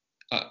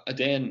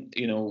 then,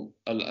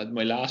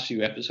 my last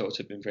few episodes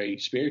have been very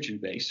spiritually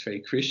based,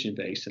 very Christian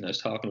based, and I was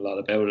talking a lot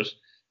about it.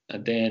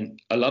 And then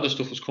a lot of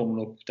stuff was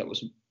coming up that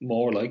was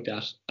more like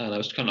that, and I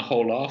was kind of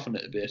hold off on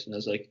it a bit. And I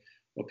was like,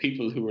 well,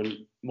 people who are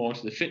more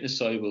to the fitness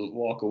side will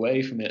walk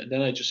away from it. And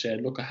then I just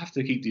said, look, I have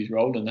to keep these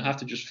rolling. I have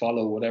to just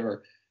follow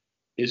whatever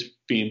is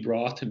being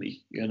brought to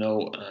me, and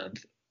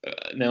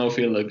now I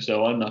feel like as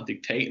though I'm not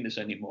dictating this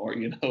anymore,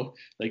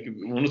 like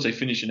once I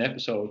finish an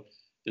episode,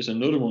 there's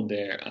another one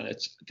there, and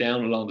it's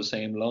down along the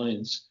same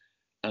lines.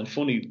 And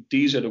funny,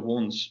 these are the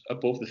ones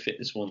above the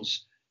fitness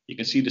ones. You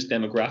can see this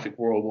demographic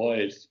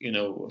worldwide,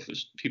 of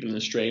people in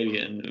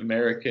Australia and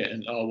America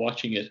and all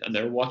watching it, and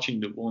they're watching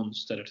the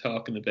ones that are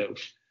talking about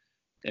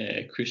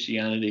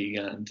Christianity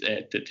and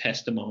the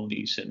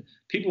testimonies. And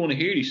people want to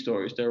hear these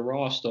stories. They're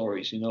raw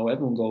stories.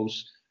 Everyone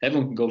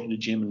can go to the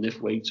gym and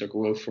lift weights or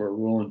go out for a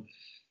run.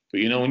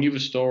 But when you have a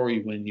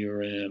story, when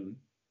you're,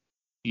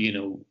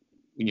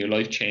 when your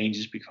life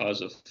changes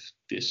because of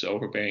this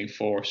overbearing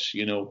force,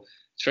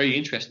 it's very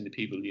interesting to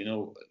people.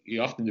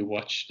 You often do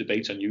watch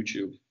debates on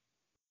YouTube,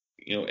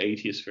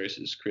 atheists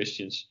versus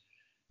Christians,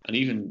 and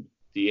even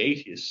the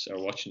atheists are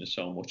watching it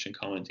so much and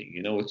commenting.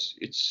 You know,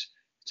 it's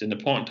an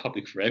important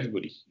topic for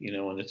everybody. You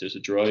know, and that there's a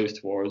drive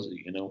towards it.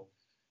 You know,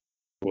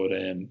 but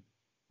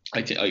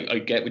I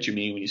get what you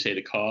mean when you say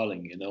the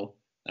calling. You know,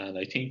 and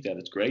I think that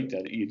it's great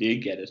that you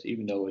did get it,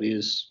 even though it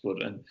is.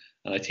 But and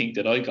I think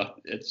that I got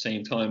it at the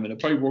same time, and it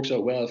probably works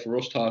out well for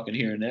us talking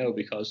here now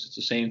because it's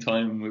the same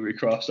time we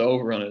crossed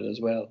over on it as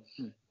well.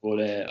 But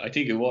I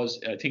think it was.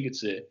 I think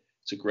it's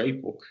a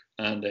great book,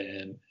 and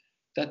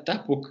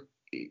that book,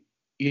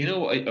 you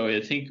know,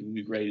 I think it would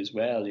be great as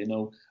well. You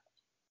know,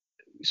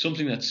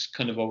 something that's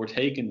kind of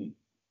overtaken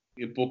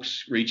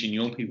books reaching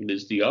young people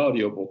is the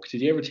audio book.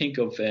 Did you ever think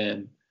of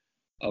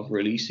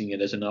releasing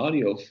it as an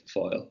audio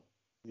file?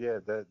 Yeah,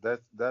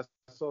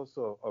 that's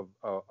also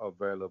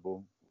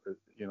available,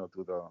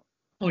 through the.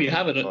 Oh, you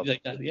have it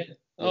like that, yeah.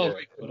 Oh, Yeah.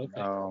 very good.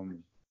 Okay.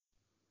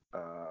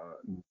 Uh,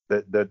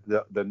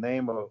 the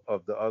name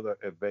of the other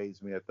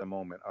evades me at the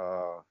moment.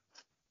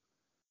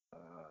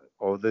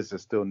 Oh, this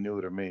is still new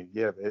to me.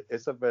 Yeah,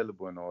 it's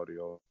available in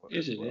audio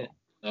Is as it? Yeah.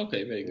 well.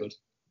 Okay, very Yeah. good.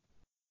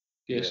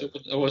 Yeah, Yeah. so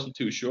I wasn't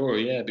too sure.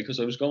 Yeah, because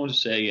I was going to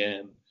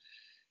say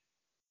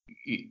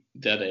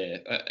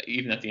that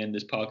even at the end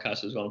of this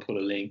podcast, I was going to put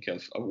a link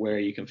of where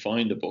you can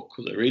find the book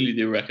because I really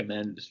do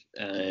recommend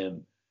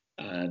it.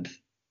 And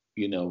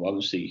you know,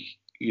 obviously,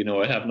 you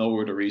know, I have no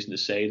other reason to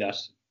say that.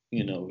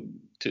 You know,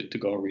 to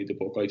go and read the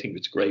book. I think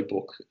it's a great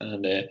book,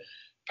 and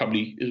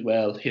probably as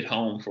well hit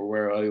home for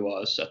where I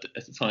was at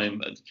the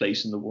time, at the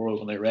place in the world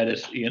when I read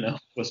it. You know,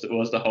 was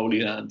the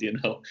Holy Land. You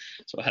know,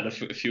 so I had a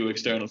few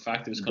external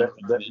factors kind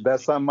of.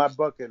 That's on my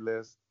bucket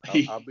list.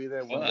 I'll be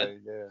there one Well, day.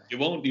 Yeah.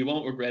 you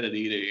won't regret it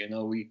either. You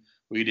know, we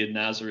did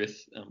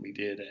Nazareth and we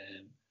did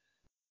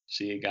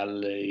Sea of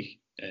Galilee.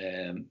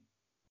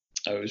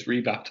 I was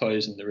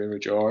rebaptized in the River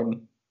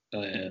Jordan.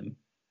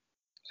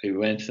 I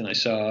went and I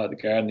saw the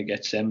Garden of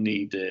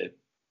Gethsemane, the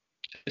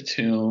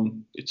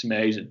tomb. It's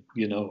amazing.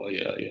 You know,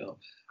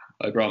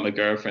 I brought my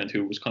girlfriend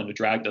who was kind of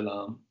dragged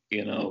along.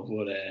 You know,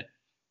 but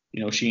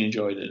you know, she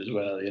enjoyed it as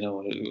well. You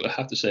know, and I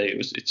have to say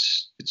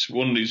it's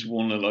one of these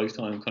one in a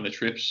lifetime kind of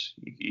trips.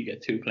 You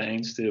get two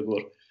planes to,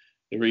 but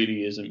it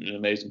really is an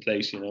amazing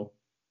place. You know,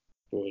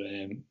 but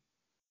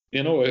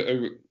you know,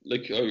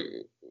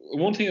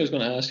 one thing I was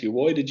going to ask you,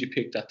 why did you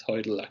pick that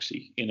title?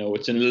 Actually, you know,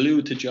 it's an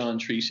allude to John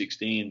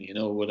 3:16. You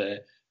know, what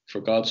for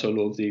God so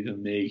loved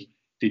even me.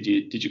 Did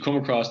you come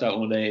across that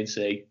one day and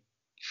say,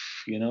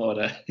 you know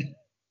that?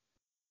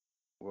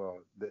 Well,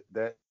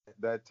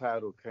 that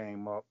title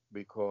came up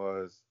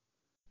because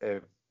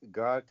if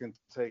God can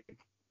take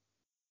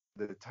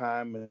the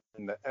time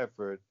and the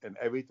effort and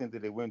everything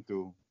that they went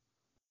through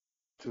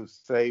to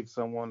save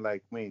someone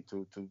like me,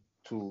 to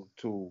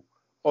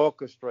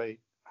orchestrate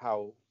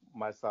how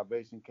my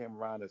salvation came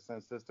around, to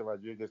send Sister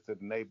Rodriguez to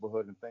the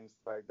neighborhood and things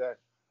like that,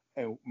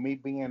 and me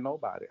being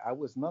nobody, I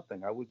was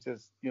nothing. I was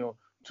just,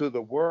 to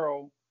the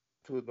world,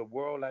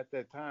 at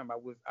that time, I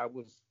was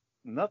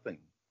nothing.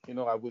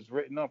 I was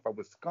written off. I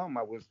was scum.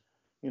 I was,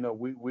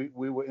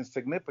 we were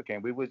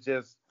insignificant. We were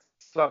just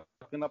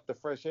sucking up the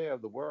fresh air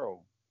of the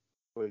world.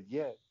 But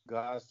yet,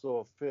 God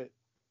saw fit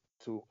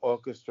to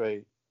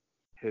orchestrate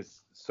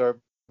his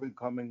servant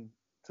coming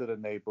to the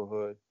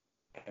neighborhood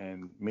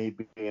and me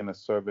being a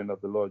servant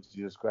of the Lord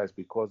Jesus Christ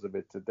because of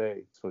it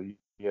today. So,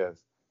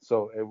 yes.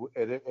 So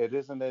it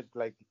isn't it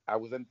like I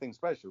was anything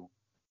special.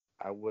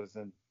 I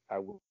wasn't.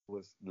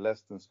 Was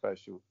less than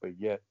special, but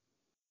yet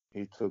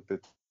he took the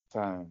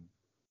time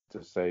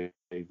to save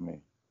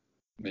me.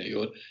 Very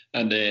good.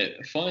 And the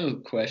final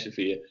question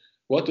for you: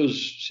 what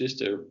does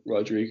Sister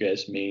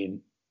Rodriguez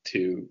mean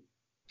to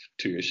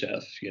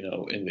yourself? You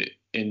know,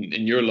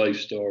 in your life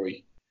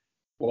story,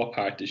 what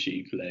part does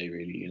she play?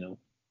 Really, you know.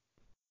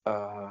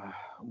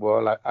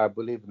 Well, I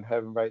believe in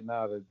heaven right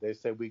now that they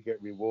say we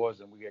get rewards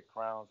and we get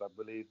crowns. I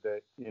believe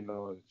that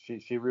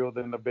she reeled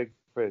in a big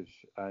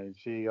fish, and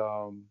she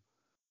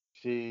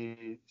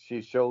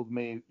showed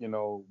me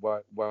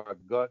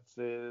what guts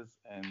is,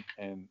 and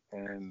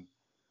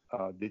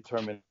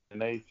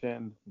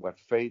determination, what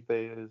faith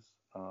is.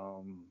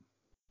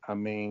 I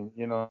mean,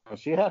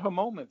 she had her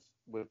moments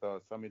with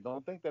us. I mean,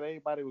 don't think that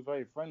everybody was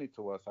very friendly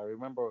to us. I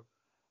remember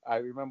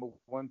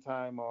one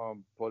time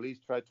police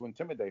tried to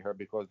intimidate her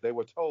because they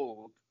were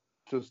told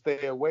to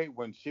stay away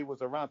when she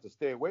was around, to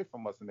stay away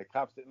from us, and the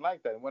cops didn't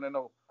like that. And want to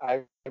know?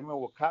 I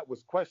remember a cop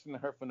was questioning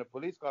her from the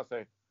police car,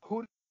 saying,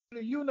 "Who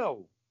do you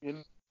know?"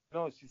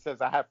 She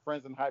says, "I have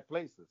friends in high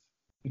places."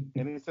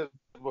 And he says,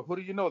 "Well, who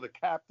do you know? The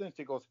captain?"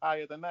 She goes,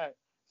 "Higher than that."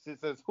 She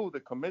says, "Who?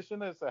 The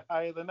commissioner?" Said,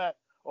 "Higher than that."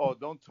 "Oh,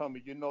 don't tell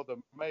me you know the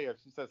mayor."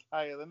 She says,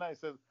 "Higher than that." He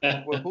says,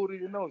 "Well, who do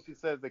you know?" She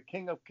says, "The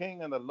King of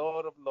Kings and the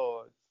Lord of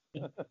Lords."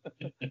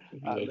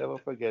 I'll never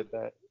forget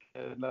that.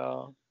 And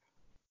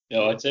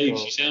No, I'd say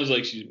so she sounds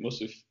like she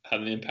must have had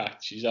an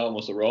impact. She's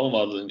almost a role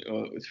model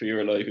for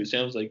your life. It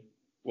sounds like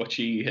what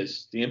she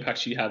has, the impact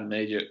she had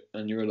made you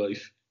on your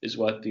life, is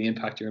what the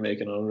impact you're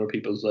making on other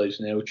people's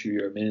lives now through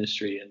your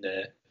ministry. And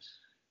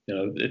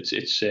it's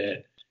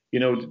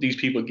these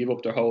people give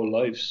up their whole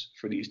lives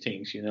for these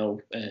things.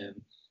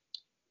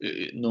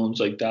 nuns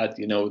like that,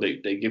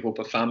 they give up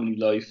a family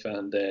life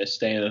and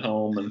staying at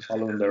home and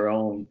following their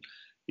own,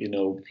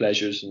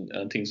 pleasures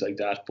and things like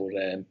that. But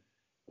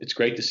it's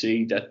great to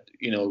see that,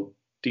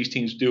 these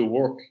things do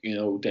work,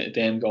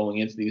 them going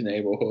into these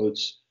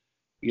neighborhoods,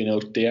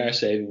 they are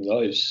saving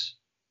lives.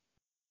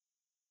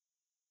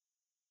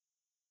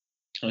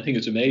 I think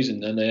it's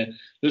amazing. And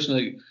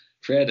listen,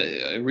 Fred,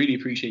 I really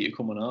appreciate you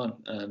coming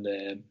on.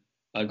 And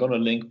I'm going to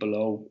link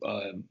below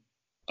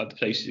at the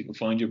places you can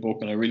find your book.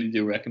 And I really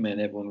do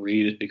recommend everyone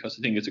read it because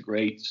I think it's a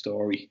great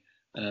story.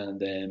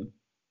 And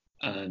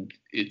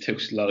it took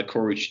a lot of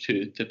courage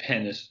to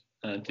pen it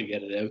and to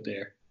get it out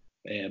there.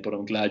 But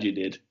I'm glad you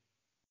did.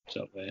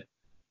 So.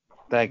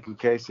 Thank you,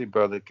 Casey,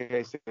 brother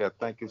Casey.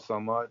 Thank you so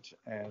much.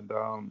 And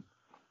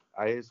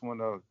I just want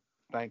to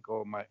thank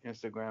all my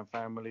Instagram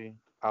family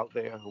out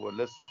there who are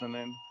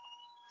listening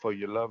for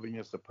your love and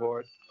your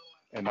support.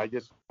 And I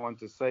just want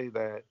to say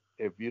that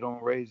if you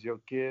don't raise your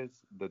kids,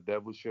 the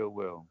devil sure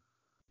will.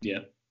 Yeah,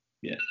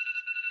 yeah,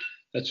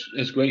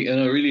 that's great, and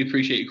I really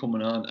appreciate you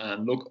coming on.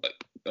 And look,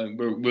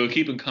 we'll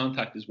keep in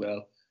contact as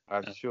well.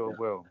 I sure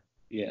will.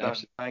 Yeah,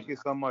 thank you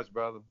so much,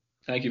 brother.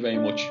 Thank you very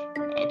much.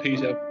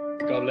 Peace out.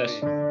 God bless.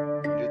 Peace.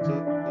 You too,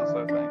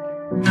 sir.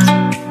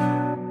 Thank you.